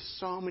Studies. There's just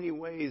so many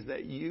ways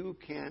that you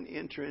can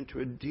enter into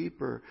a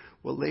deeper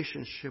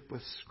relationship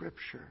with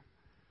Scripture.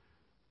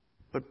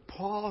 But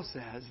Paul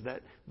says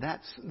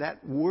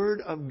that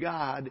Word of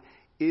God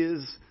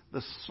is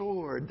the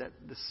sword that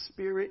the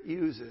Spirit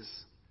uses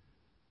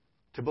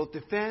to both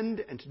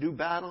defend and to do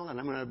battle, and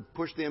I'm going to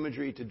push the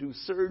imagery to do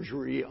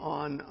surgery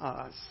on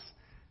us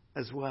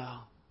as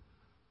well.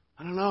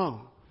 I don't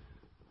know.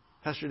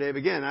 Pastor Dave,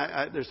 again,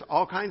 there's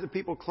all kinds of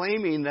people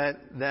claiming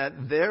that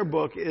their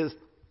book is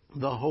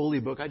the holy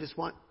book. I just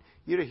want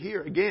you to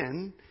hear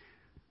again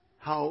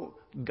how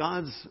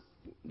God's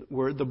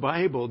Word, the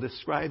Bible,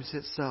 describes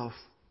itself.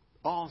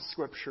 All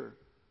Scripture.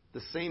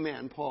 The same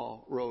man,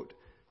 Paul, wrote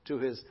to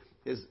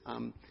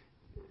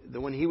the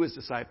one he was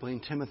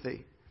discipling,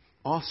 Timothy.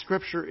 All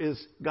Scripture is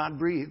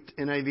God-breathed,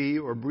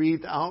 NIV, or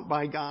breathed out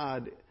by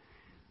God.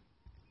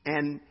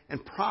 and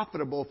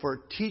profitable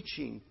for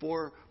teaching,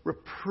 for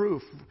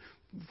reproof,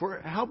 for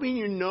helping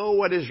you know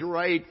what is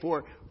right,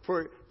 for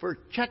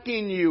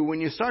checking you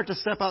when you start to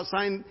step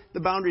outside the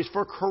boundaries,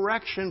 for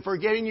correction, for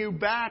getting you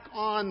back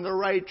on the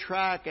right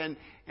track, and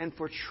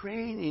for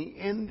training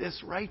in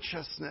this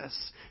righteousness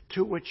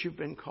to which you've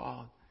been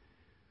called.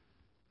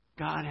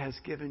 God has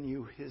given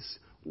you His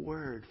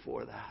Word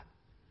for that.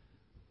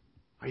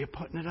 Are you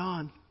putting it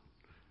on?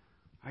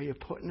 Are you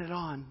putting it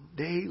on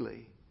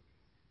daily?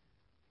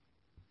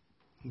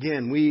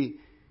 Again,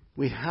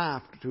 we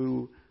have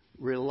to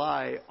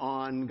rely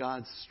on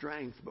God's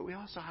strength, but we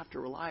also have to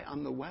rely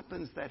on the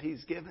weapons that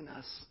He's given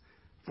us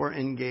for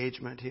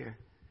engagement here.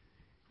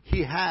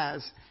 He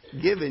has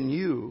given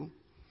you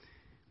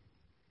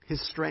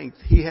His strength.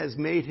 He has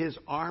made His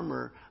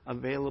armor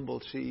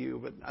available to you.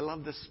 But I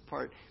love this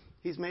part.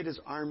 He's made His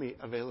army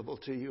available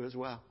to you as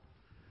well.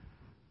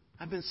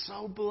 I've been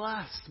so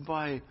blessed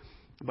by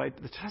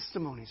the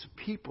testimonies of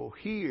people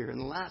here in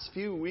the last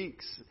few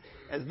weeks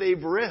as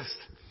they've risked.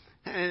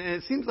 And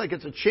it seems like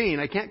it's a chain.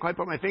 I can't quite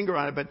put my finger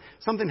on it, but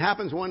something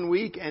happens one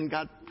week and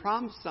God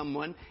prompts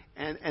someone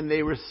and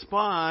they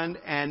respond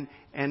and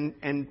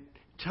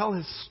tell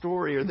his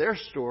story or their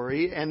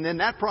story, and then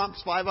that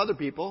prompts 5 other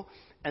people,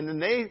 and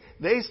then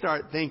they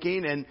start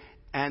thinking,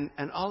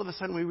 and all of a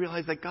sudden we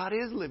realize that God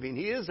is living,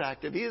 He is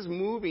active, He is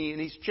moving,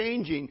 and He's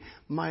changing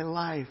my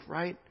life,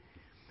 right?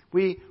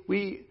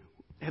 We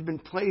have been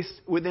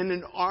placed within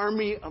an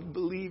army of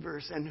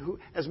believers, and who,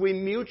 as we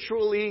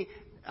mutually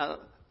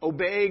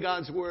obey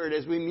God's Word,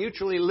 as we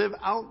mutually live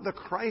out the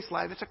Christ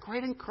life, it's a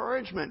great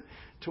encouragement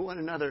to one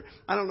another.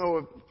 I don't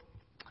know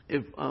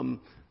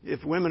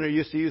if women are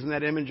used to using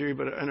that imagery,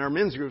 but in our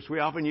men's groups, we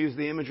often use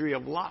the imagery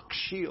of lock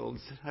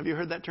shields. Have you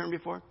heard that term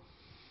before?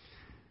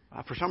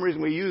 For some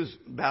reason, we use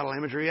battle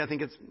imagery. I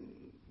think it's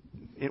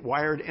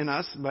wired in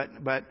us, but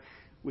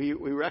we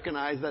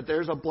recognize that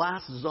there's a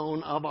blast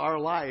zone of our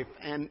life,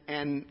 and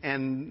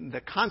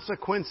the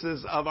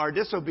consequences of our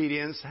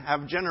disobedience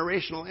have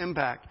generational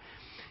impact.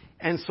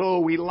 And so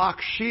we lock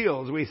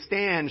shields. We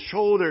stand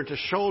shoulder to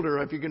shoulder.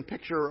 If you can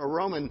picture a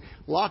Roman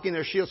locking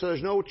their shield so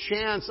there's no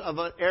chance of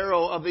an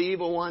arrow of the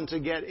evil one to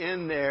get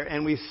in there.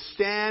 And we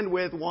stand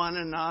with one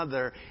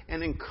another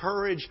and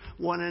encourage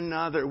one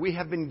another. We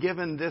have been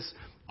given this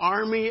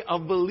army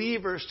of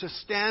believers to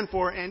stand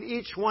for, and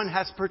each one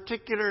has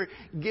particular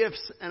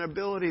gifts and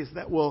abilities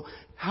that will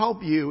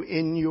help you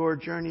in your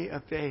journey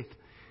of faith.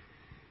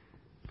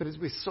 But as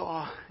we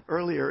saw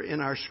earlier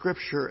in our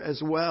scripture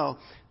as well,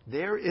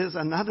 there is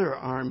another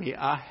army,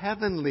 a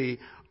heavenly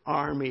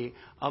army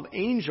of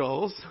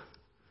angels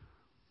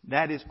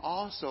that is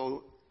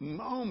also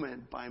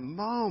moment by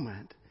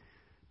moment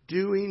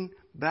doing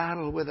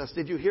battle with us.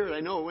 Did you hear it? I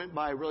know it went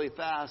by really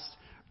fast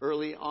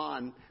early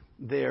on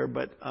there,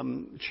 but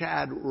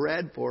Chad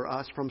read for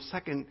us from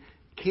 2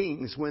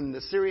 Kings when the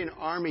Syrian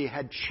army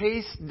had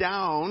chased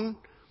down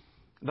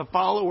the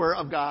follower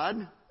of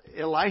God.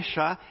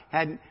 Elisha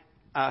had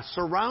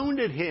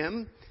surrounded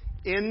him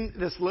in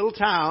this little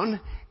town,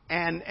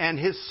 and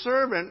his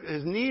servant,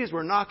 his knees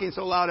were knocking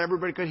so loud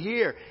everybody could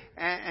hear.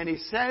 And he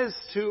says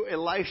to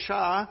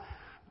Elisha,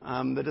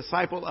 the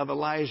disciple of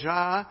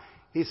Elijah,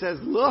 he says,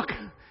 look,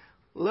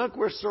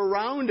 we're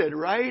surrounded,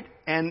 right?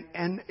 And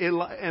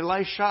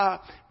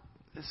Elisha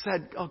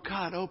said, oh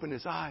God, open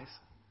his eyes,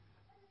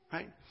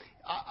 right?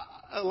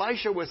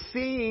 Elisha was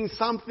seeing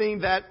something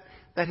that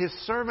his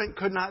servant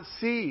could not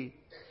see.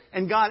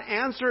 And God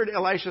answered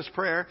Elisha's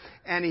prayer,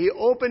 and he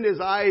opened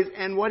his eyes,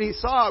 and what he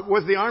saw,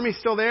 was the army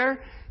still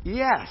there?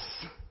 Yes.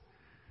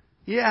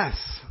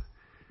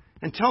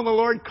 Until the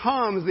Lord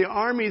comes, the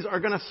armies are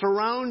going to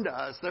surround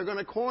us. They're going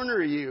to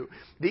corner you.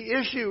 The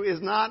issue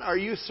is not, are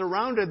you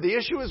surrounded? The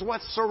issue is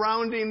what's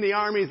surrounding the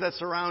armies that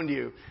surround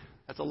you.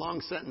 That's a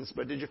long sentence,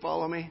 but did you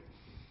follow me?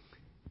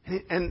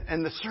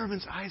 And the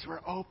servant's eyes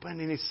were open,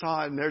 and he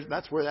saw it, and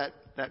that's where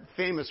that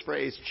famous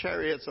phrase,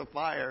 chariots of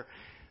fire,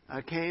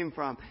 came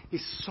from. He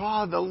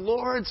saw the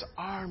Lord's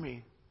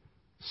army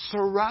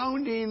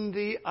surrounding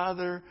the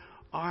other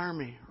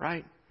army,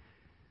 right?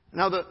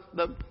 Now,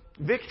 the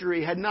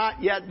victory had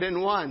not yet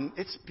been won.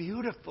 It's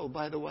beautiful,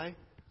 by the way.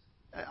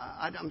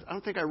 I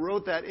don't think I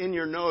wrote that in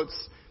your notes,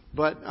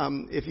 but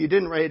if you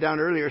didn't write it down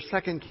earlier,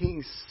 2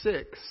 Kings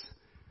 6,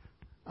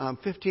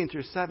 15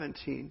 through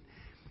 17.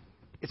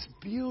 It's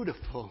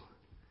beautiful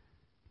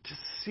to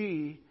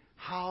see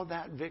how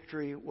that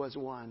victory was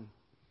won.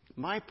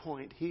 My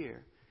point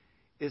here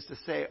is to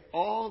say,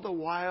 all the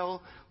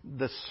while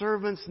the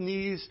servant's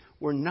knees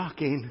were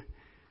knocking,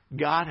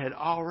 God had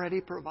already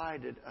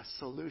provided a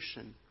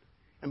solution.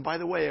 And by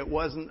the way, it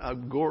wasn't a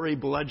gory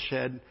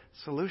bloodshed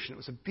solution. It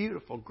was a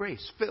beautiful,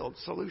 grace-filled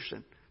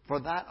solution for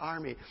that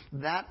army.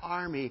 That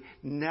army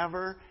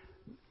never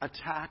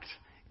attacked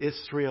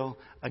Israel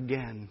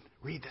again.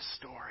 Read the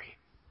story.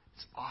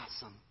 It's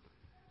awesome.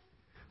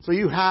 So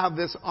you have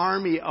this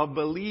army of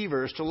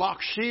believers to lock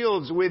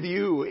shields with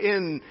you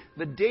in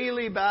the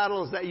daily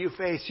battles that you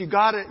face. You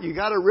got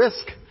to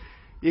risk.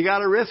 You got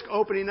to risk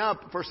opening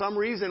up. For some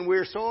reason,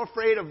 we're so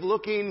afraid of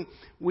looking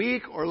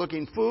weak or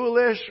looking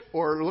foolish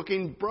or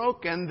looking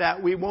broken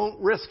that we won't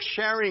risk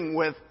sharing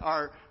with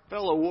our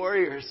fellow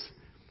warriors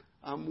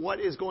what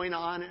is going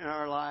on in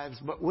our lives.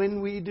 But when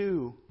we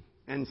do,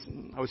 and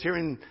I was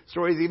hearing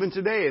stories even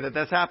today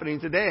that's happening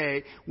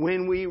today,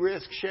 when we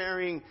risk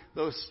sharing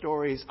those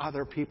stories,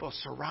 other people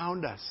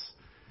surround us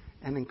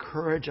and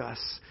encourage us.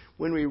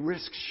 When we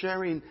risk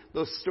sharing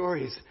those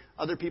stories,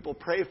 other people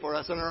pray for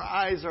us, and our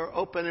eyes are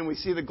open, and we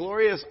see the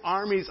glorious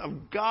armies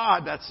of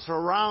God that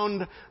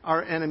surround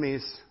our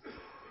enemies.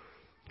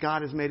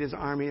 God has made His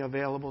army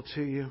available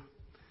to you.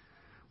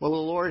 Well, the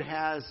Lord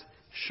has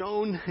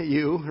shown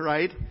you,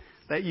 right,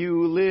 that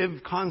you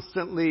live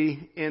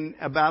constantly in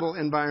a battle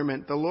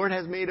environment. The Lord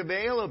has made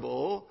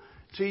available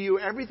to you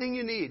everything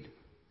you need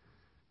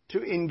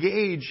to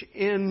engage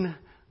in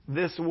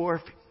this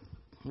warfare,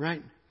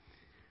 right?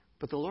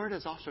 But the Lord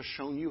has also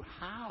shown you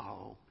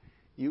how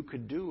you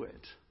could do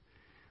it.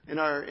 In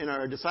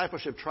our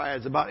discipleship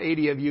triads, about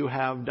 80 of you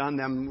have done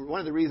them. One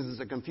of the reasons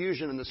the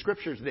confusion in the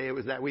scriptures today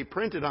was that we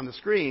printed on the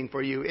screen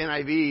for you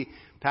NIV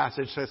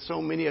passage,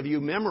 so many of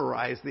you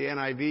memorized the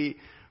NIV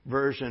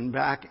version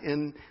back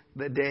in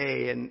the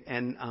day.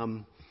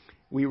 And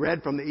we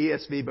read from the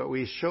ESV, but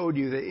we showed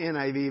you the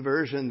NIV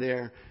version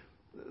there.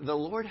 The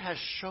Lord has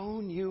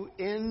shown you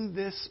in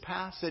this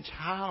passage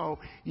how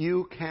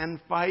you can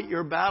fight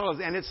your battles.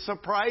 And it's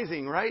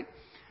surprising, right?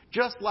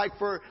 Just like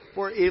for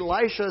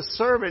Elisha's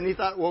servant, he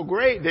thought, well,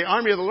 great, the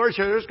army of the Lord,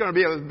 there's going to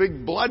be a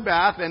big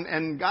bloodbath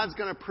and God's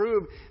going to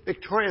prove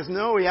victorious.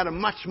 No, he had a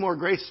much more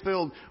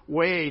grace-filled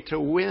way to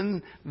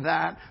win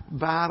that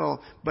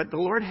battle. But the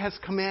Lord has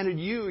commanded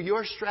you,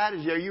 your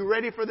strategy. Are you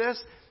ready for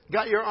this?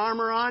 Got your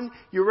armor on?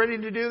 You ready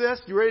to do this?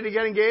 You ready to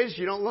get engaged?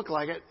 You don't look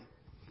like it.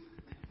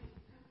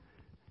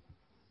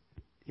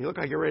 You look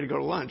like you're ready to go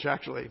to lunch,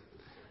 actually.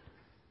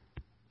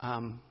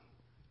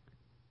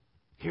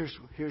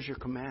 Here's your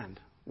command,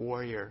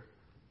 warrior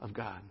of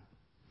God.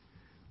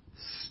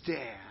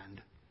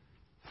 Stand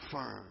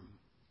firm.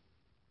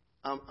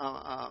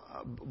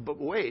 But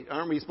wait,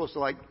 aren't we supposed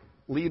to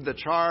lead the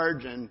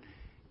charge and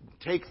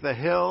take the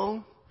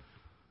hill?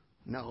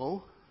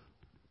 No.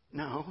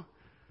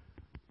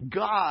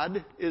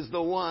 God is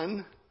the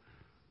one,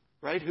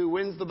 right, who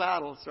wins the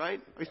battles, right?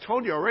 I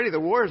told you already, the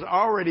war's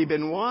already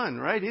been won,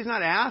 right? He's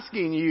not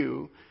asking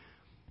you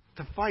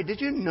to fight. Did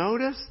you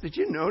notice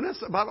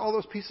about all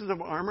those pieces of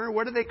armor?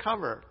 What do they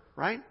cover,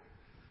 right?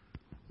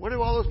 What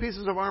do all those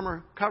pieces of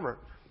armor cover?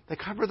 They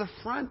cover the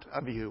front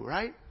of you,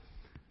 right?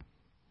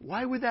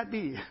 Why would that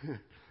be?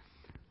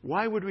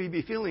 Why would we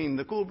be feeling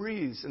the cool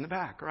breeze in the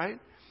back, right?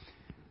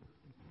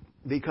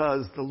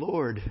 Because the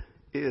Lord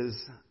is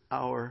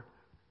our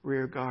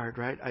rear guard,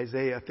 right?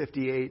 Isaiah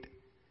 58:8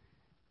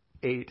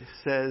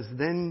 says,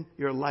 "Then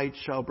your light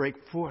shall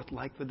break forth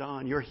like the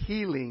dawn. Your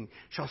healing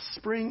shall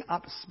spring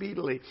up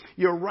speedily.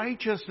 Your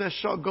righteousness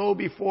shall go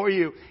before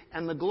you.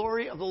 And the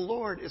glory of the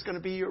Lord is going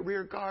to be your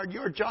rear guard."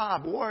 Your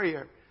job,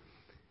 warrior,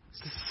 is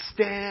to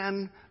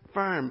stand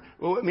firm.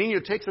 Will it mean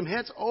you'll take some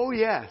hits? Oh,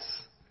 yes.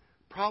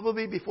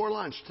 Probably before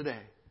lunch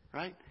today,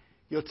 right?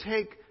 You'll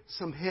take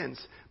some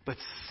hints, but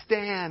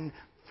stand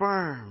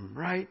firm,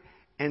 right?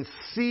 And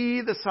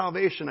see the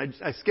salvation.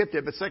 I skipped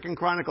it, but 2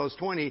 Chronicles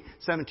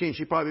 20:17,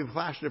 she probably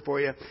flashed it for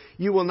you.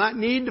 You will not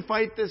need to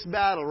fight this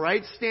battle,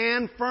 right?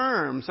 Stand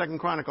firm, 2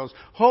 Chronicles.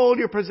 Hold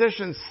your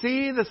position.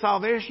 See the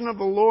salvation of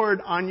the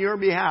Lord on your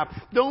behalf.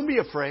 Don't be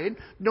afraid.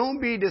 Don't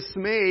be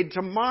dismayed.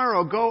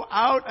 Tomorrow, go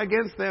out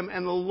against them,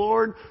 and the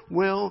Lord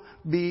will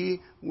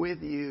be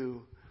with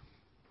you.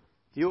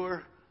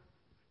 Your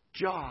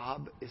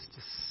job is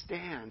to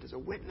stand as a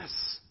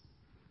witness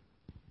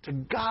to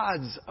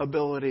God's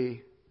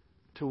ability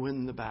to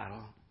win the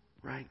battle,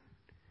 right?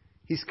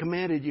 He's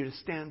commanded you to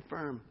stand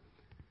firm.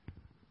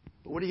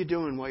 But what are you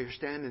doing while you're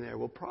standing there?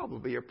 Well,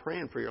 probably you're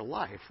praying for your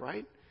life,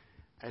 right?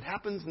 It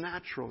happens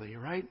naturally,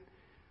 right?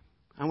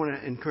 I want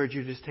to encourage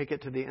you to just take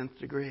it to the nth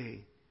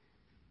degree.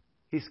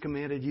 He's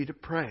commanded you to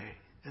pray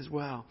as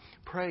well.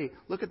 Pray.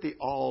 Look at the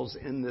alls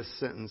in this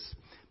sentence.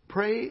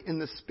 Pray in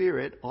the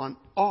Spirit on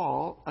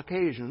all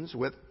occasions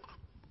with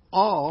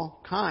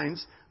all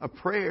kinds of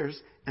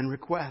prayers and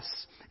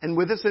requests. And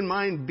with this in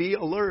mind, be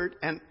alert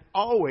and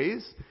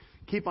always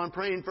keep on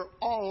praying for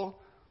all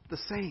the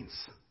saints,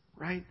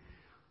 right?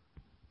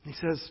 He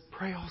says,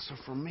 pray also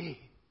for me.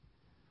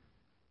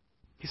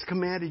 He's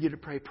commanded you to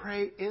pray.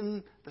 Pray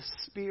in the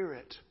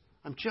Spirit.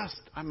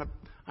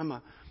 I'm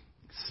a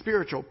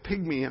spiritual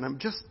pygmy, and I'm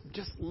just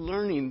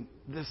learning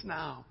this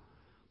now.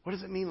 What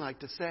does it mean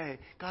to say,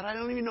 God, I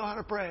don't even know how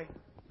to pray,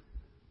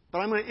 but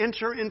I'm going to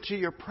enter into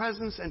your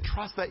presence and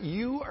trust that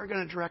you are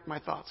going to direct my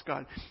thoughts,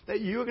 God.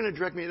 That you're going to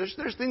direct me.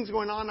 There's things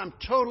going on I'm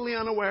totally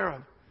unaware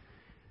of.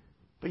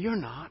 But you're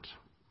not.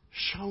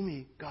 Show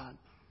me, God.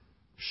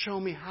 Show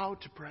me how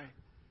to pray.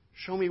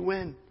 Show me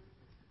when.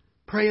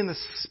 Pray in the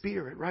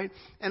Spirit, right?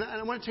 And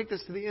I want to take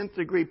this to the nth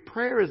degree.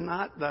 Prayer is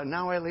not the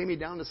now I lay me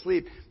down to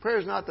sleep. Prayer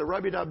is not the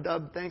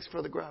rubby-dub-dub, thanks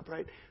for the grub,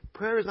 right?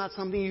 Prayer is not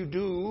something you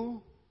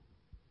do.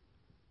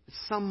 It's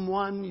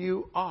someone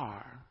you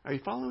are. Are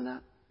you following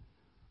that?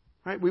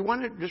 Right? We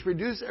want to just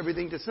reduce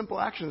everything to simple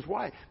actions.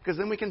 Why? Because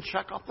then we can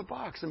check off the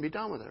box and be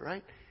done with it,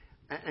 right?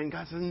 And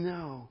God says,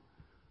 no.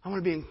 I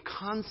want to be in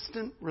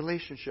constant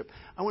relationship.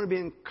 I want to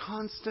be in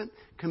constant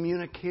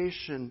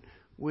communication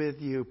with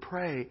you.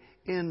 Pray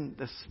in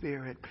the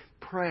Spirit.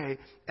 Pray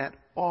at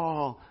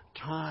all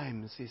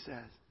times, he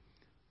says.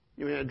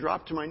 You mean I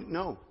drop to my...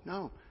 No.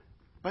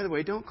 By the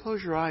way, don't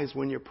close your eyes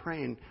when you're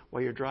praying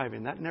while you're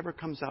driving. That never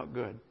comes out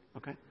good,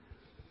 okay?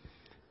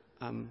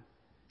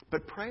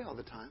 But pray all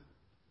the time.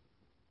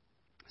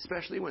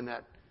 Especially when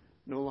that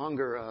no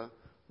longer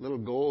little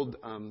gold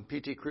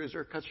PT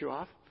Cruiser cuts you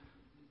off.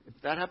 If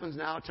that happens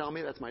now, tell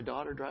me that's my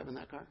daughter driving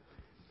that car.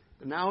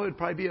 But now it would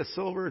probably be a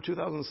silver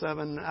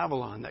 2007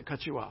 Avalon that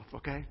cuts you off,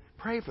 okay?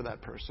 Pray for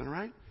that person,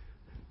 right?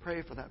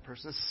 Pray for that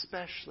person,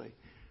 especially.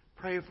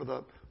 Pray for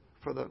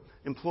the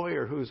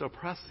employer who's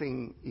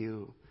oppressing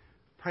you.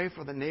 Pray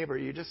for the neighbor.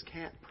 You just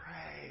can't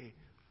pray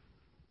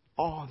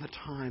all the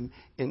time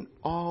in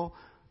all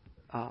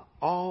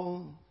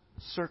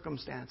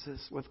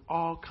circumstances with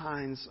all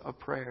kinds of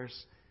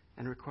prayers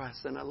and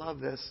requests. And I love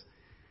this.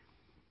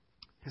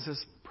 He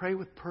says, pray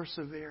with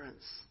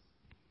perseverance.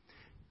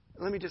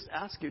 Let me just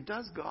ask you,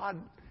 does God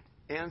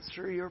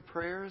answer your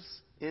prayers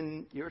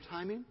in your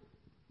timing?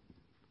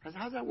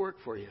 How does that work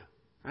for you?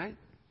 Right?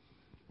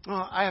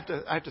 Well, I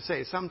have to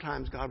say,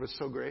 sometimes God was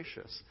so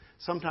gracious.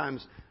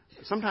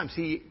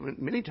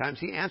 Many times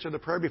He answered the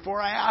prayer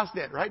before I asked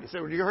it, right? He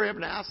said, would you hurry up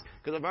and ask?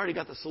 Because I've already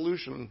got the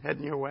solution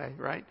heading your way,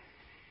 right?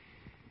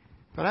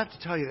 But I have to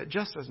tell you that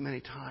just as many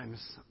times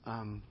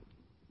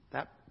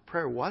that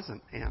prayer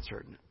wasn't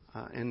answered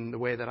in the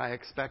way that I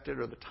expected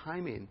or the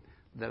timing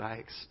that I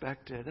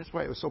expected. That's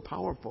why it was so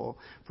powerful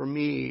for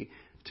me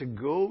to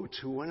go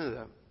to one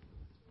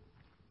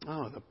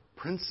of the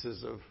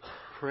princes of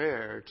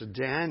prayer, to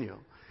Daniel.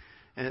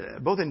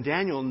 And both in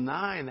Daniel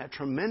 9, that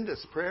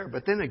tremendous prayer,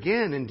 but then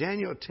again in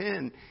Daniel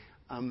 10,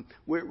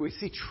 where we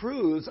see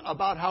truths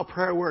about how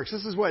prayer works.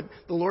 This is what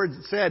the Lord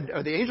said,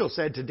 or the angel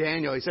said to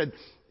Daniel. He said,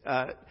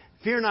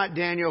 fear not,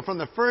 Daniel, from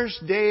the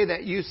first day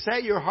that you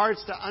set your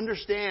hearts to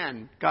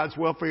understand God's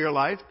will for your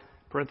life,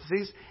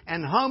 parentheses,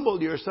 and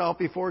humbled yourself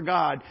before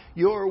God,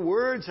 your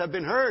words have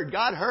been heard.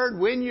 God heard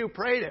when you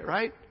prayed it,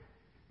 right?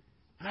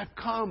 And I've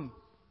come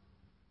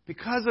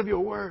because of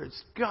your words.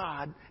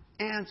 God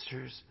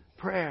answers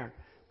prayer.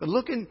 But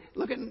look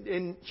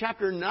in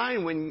chapter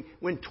 9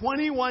 when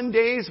 21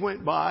 days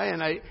went by,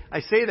 and I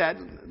say that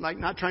like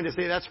not trying to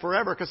say that's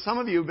forever, because some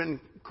of you have been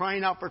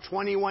crying out for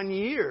 21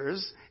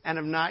 years and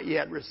have not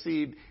yet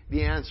received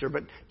the answer.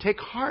 But take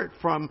heart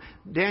from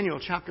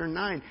Daniel chapter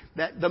 9,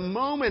 that the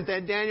moment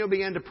that Daniel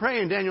began to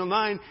pray in Daniel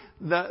 9,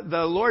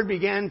 the Lord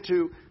began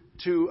to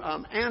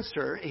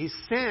answer. He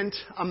sent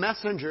a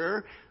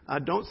messenger.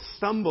 Don't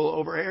stumble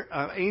over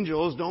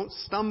angels. Don't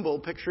stumble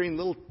picturing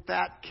little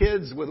fat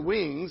kids with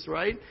wings,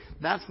 right?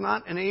 That's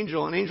not an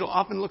angel. An angel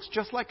often looks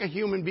just like a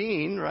human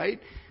being, right?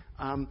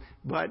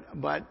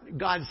 But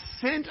God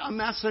sent a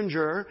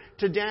messenger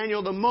to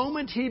Daniel the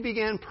moment he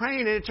began praying,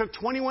 and it took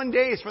 21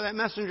 days for that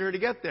messenger to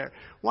get there.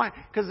 Why?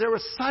 Because there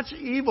was such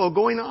evil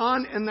going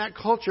on in that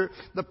culture.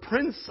 The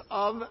prince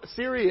of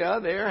Syria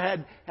there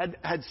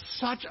had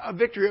such a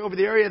victory over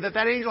the area that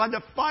angel had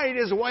to fight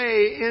his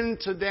way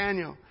into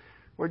Daniel,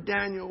 where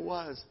Daniel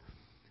was.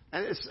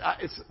 And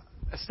it's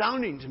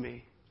astounding to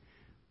me.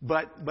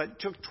 But it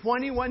took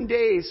 21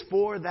 days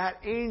for that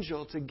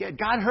angel to get.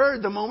 God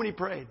heard the moment he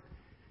prayed.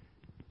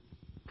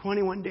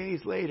 21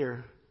 days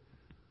later,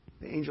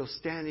 the angel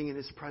standing in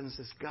his presence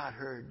says, God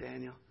heard,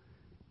 Daniel.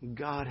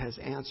 God has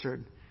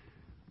answered.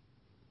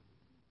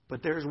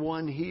 But there's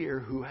one here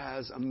who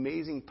has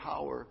amazing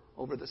power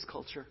over this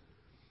culture.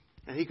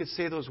 And he could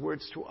say those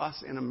words to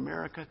us in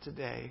America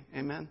today.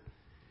 Amen?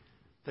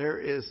 There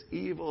is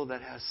evil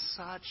that has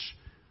such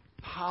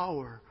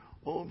power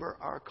over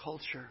our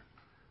culture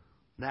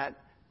that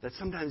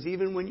sometimes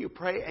even when you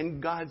pray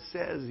and God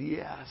says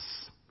yes,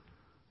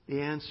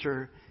 the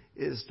answer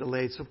is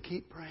delayed. So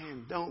keep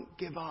praying. Don't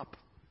give up.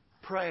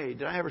 Pray.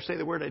 Did I ever say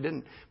the word I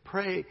didn't?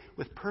 Pray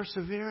with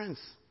perseverance.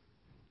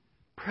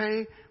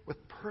 Pray with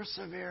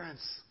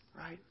perseverance,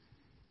 right?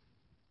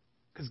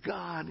 Because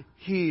God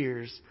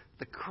hears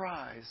the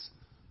cries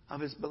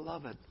of His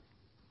beloved.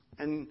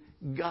 And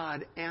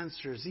God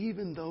answers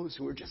even those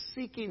who are just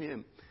seeking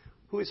Him,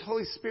 who His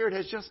Holy Spirit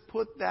has just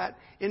put that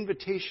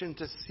invitation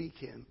to seek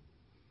Him.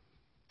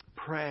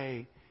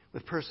 Pray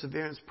with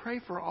perseverance. Pray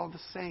for all the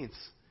saints.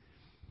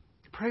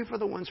 Pray for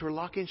the ones who are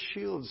locking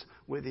shields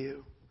with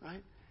you,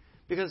 right?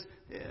 Because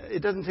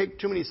it doesn't take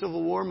too many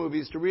Civil War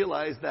movies to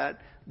realize that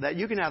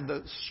you can have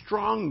the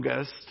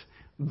strongest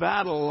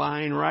battle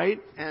line, right?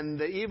 And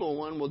the evil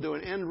one will do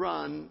an end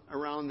run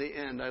around the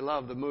end. I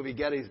love the movie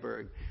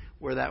Gettysburg,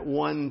 where that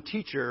one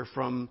teacher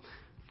from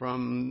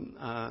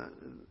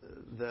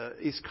the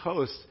East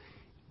Coast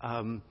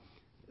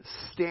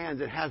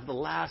stands. It has the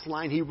last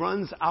line. He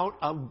runs out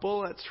of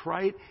bullets,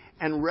 right?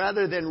 And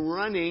rather than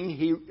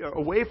running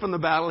away from the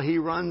battle, he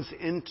runs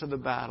into the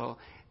battle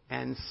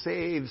and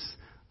saves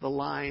the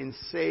line,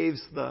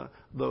 saves the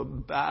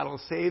battle,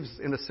 saves,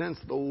 in a sense,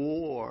 the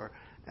war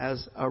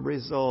as a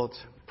result.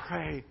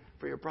 Pray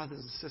for your brothers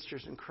and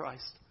sisters in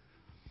Christ.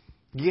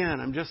 Again,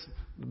 I'm just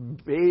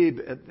babe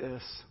at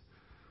this,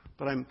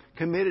 but I'm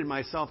committed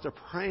myself to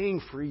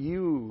praying for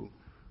you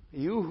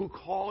who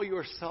call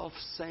yourself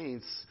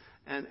saints.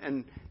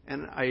 And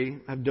I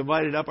have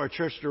divided up our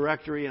church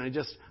directory, and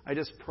I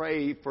just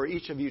pray for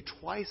each of you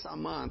twice a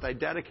month. I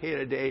dedicate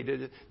a day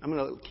to. I'm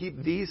going to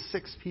keep these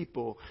 6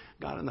 people,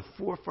 God, in the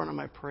forefront of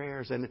my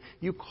prayers. And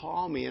you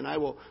call me, and I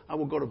will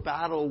go to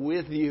battle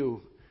with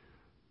you.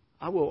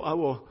 I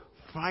will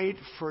fight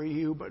for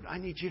you, but I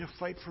need you to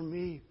fight for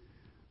me.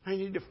 I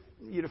need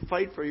you to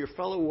fight for your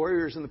fellow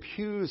warriors in the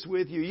pews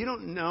with you. You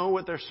don't know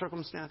what their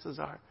circumstances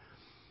are.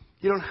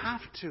 You don't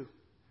have to.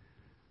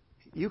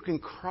 You can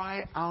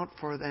cry out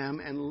for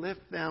them and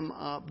lift them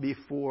up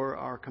before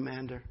our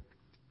commander.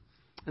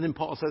 And then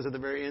Paul says at the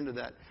very end of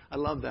that, I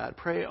love that.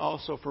 Pray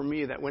also for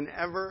me that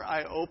whenever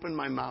I open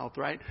my mouth,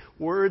 right,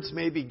 words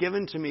may be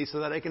given to me so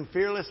that I can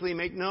fearlessly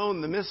make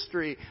known the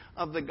mystery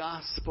of the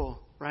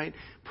gospel, right?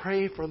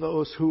 Pray for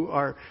those who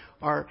are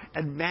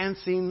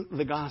advancing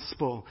the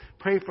gospel.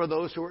 Pray for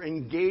those who are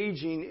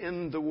engaging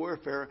in the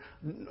warfare.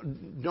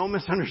 Don't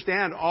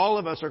misunderstand. All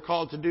of us are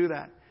called to do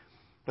that.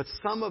 But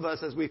some of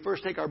us, as we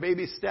first take our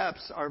baby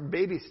steps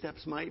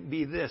might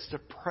be this, to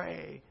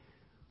pray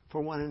for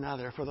one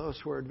another, for those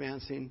who are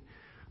advancing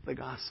the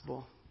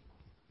gospel.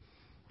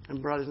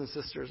 And brothers and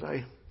sisters,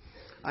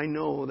 I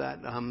know that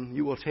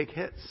you will take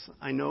hits.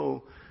 I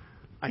know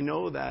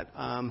that,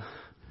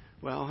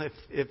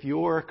 if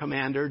your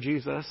commander,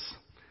 Jesus,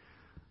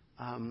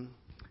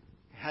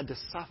 had to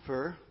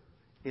suffer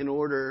in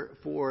order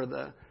for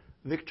the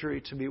victory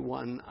to be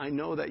won, I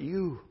know that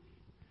you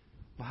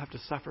will have to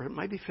suffer. It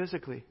might be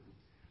physically.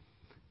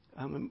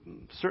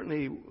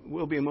 Certainly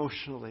will be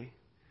emotionally.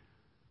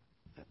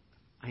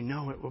 I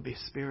know it will be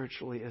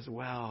spiritually as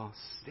well.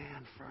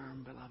 Stand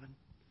firm, beloved.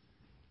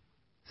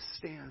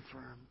 Stand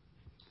firm.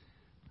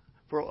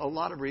 For a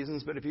lot of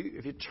reasons, but if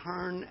you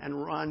turn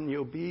and run,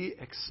 you'll be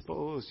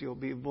exposed. You'll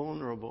be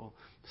vulnerable.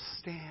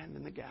 Stand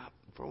in the gap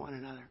for one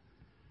another.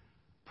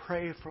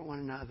 Pray for one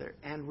another.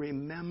 And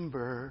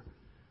remember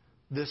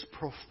this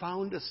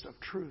profoundest of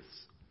truths.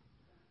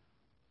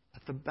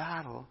 That the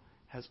battle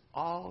has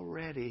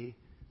already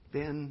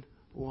been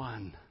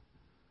won.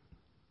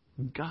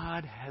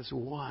 God has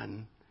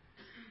won.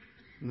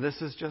 This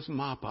is just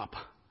mop up.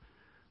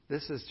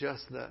 This is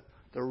just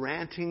the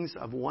rantings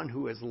of one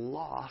who is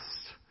lost,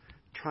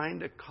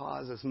 trying to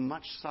cause as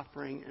much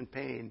suffering and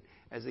pain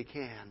as he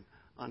can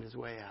on his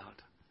way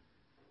out.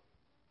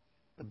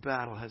 The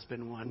battle has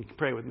been won.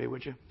 Pray with me,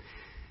 would you?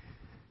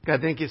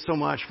 God, thank you so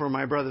much for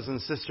my brothers and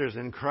sisters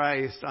in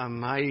Christ.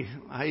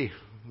 I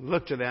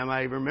look to them.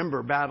 I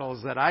remember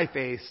battles that I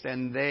faced,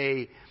 and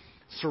they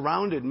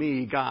surrounded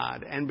me,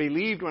 God, and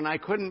believed when I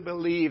couldn't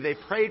believe. They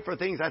prayed for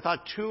things I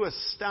thought too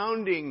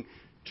astounding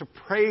to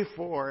pray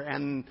for,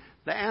 and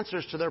the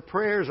answers to their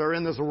prayers are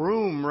in this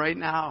room right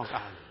now,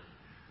 God.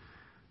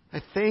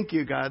 I thank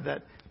you, God,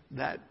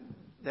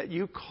 that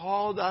you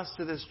called us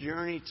to this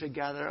journey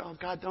together. Oh,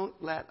 God, don't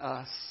let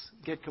us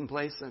get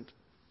complacent.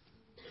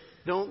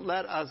 Don't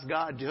let us,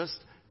 God,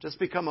 just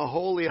become a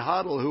holy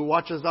huddle who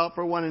watches out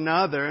for one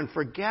another and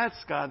forgets,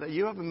 God, that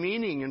you have a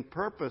meaning and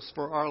purpose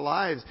for our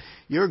lives.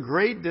 Your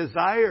great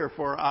desire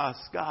for us,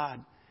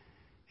 God,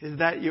 is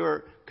that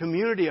your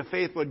community of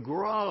faith would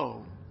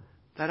grow,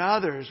 that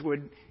others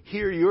would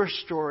hear your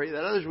story,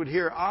 that others would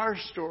hear our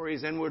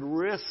stories and would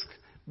risk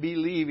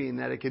believing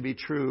that it could be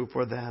true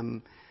for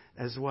them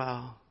as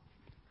well.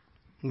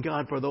 And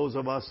God, for those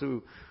of us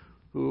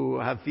who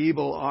have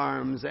feeble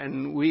arms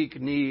and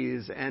weak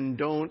knees and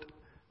don't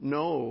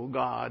know,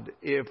 God,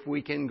 if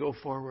we can go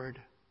forward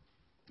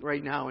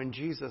right now in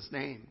Jesus'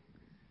 name,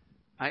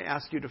 I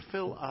ask you to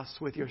fill us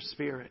with your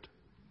Spirit.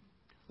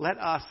 Let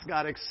us,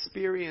 God,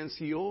 experience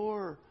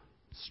your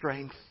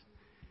strength.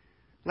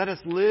 Let us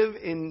live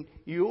in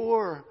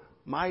your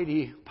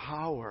mighty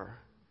power.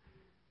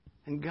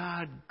 And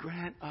God,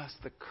 grant us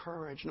the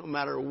courage, no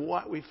matter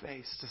what we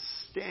face, to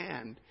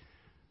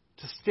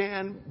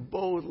stand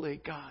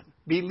boldly, God,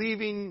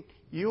 believing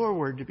your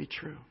word to be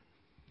true.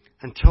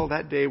 Until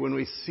that day when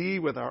we see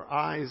with our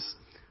eyes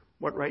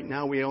what right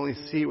now we only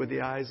see with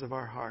the eyes of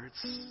our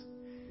hearts.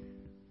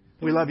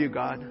 We love you,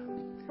 God.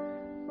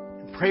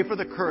 Pray for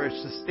the courage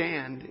to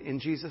stand in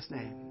Jesus'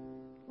 name.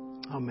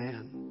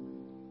 Amen.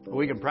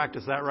 We can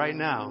practice that right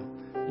now.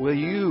 Will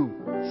you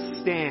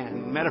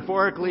stand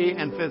metaphorically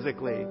and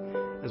physically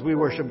as we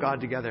worship God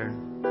together?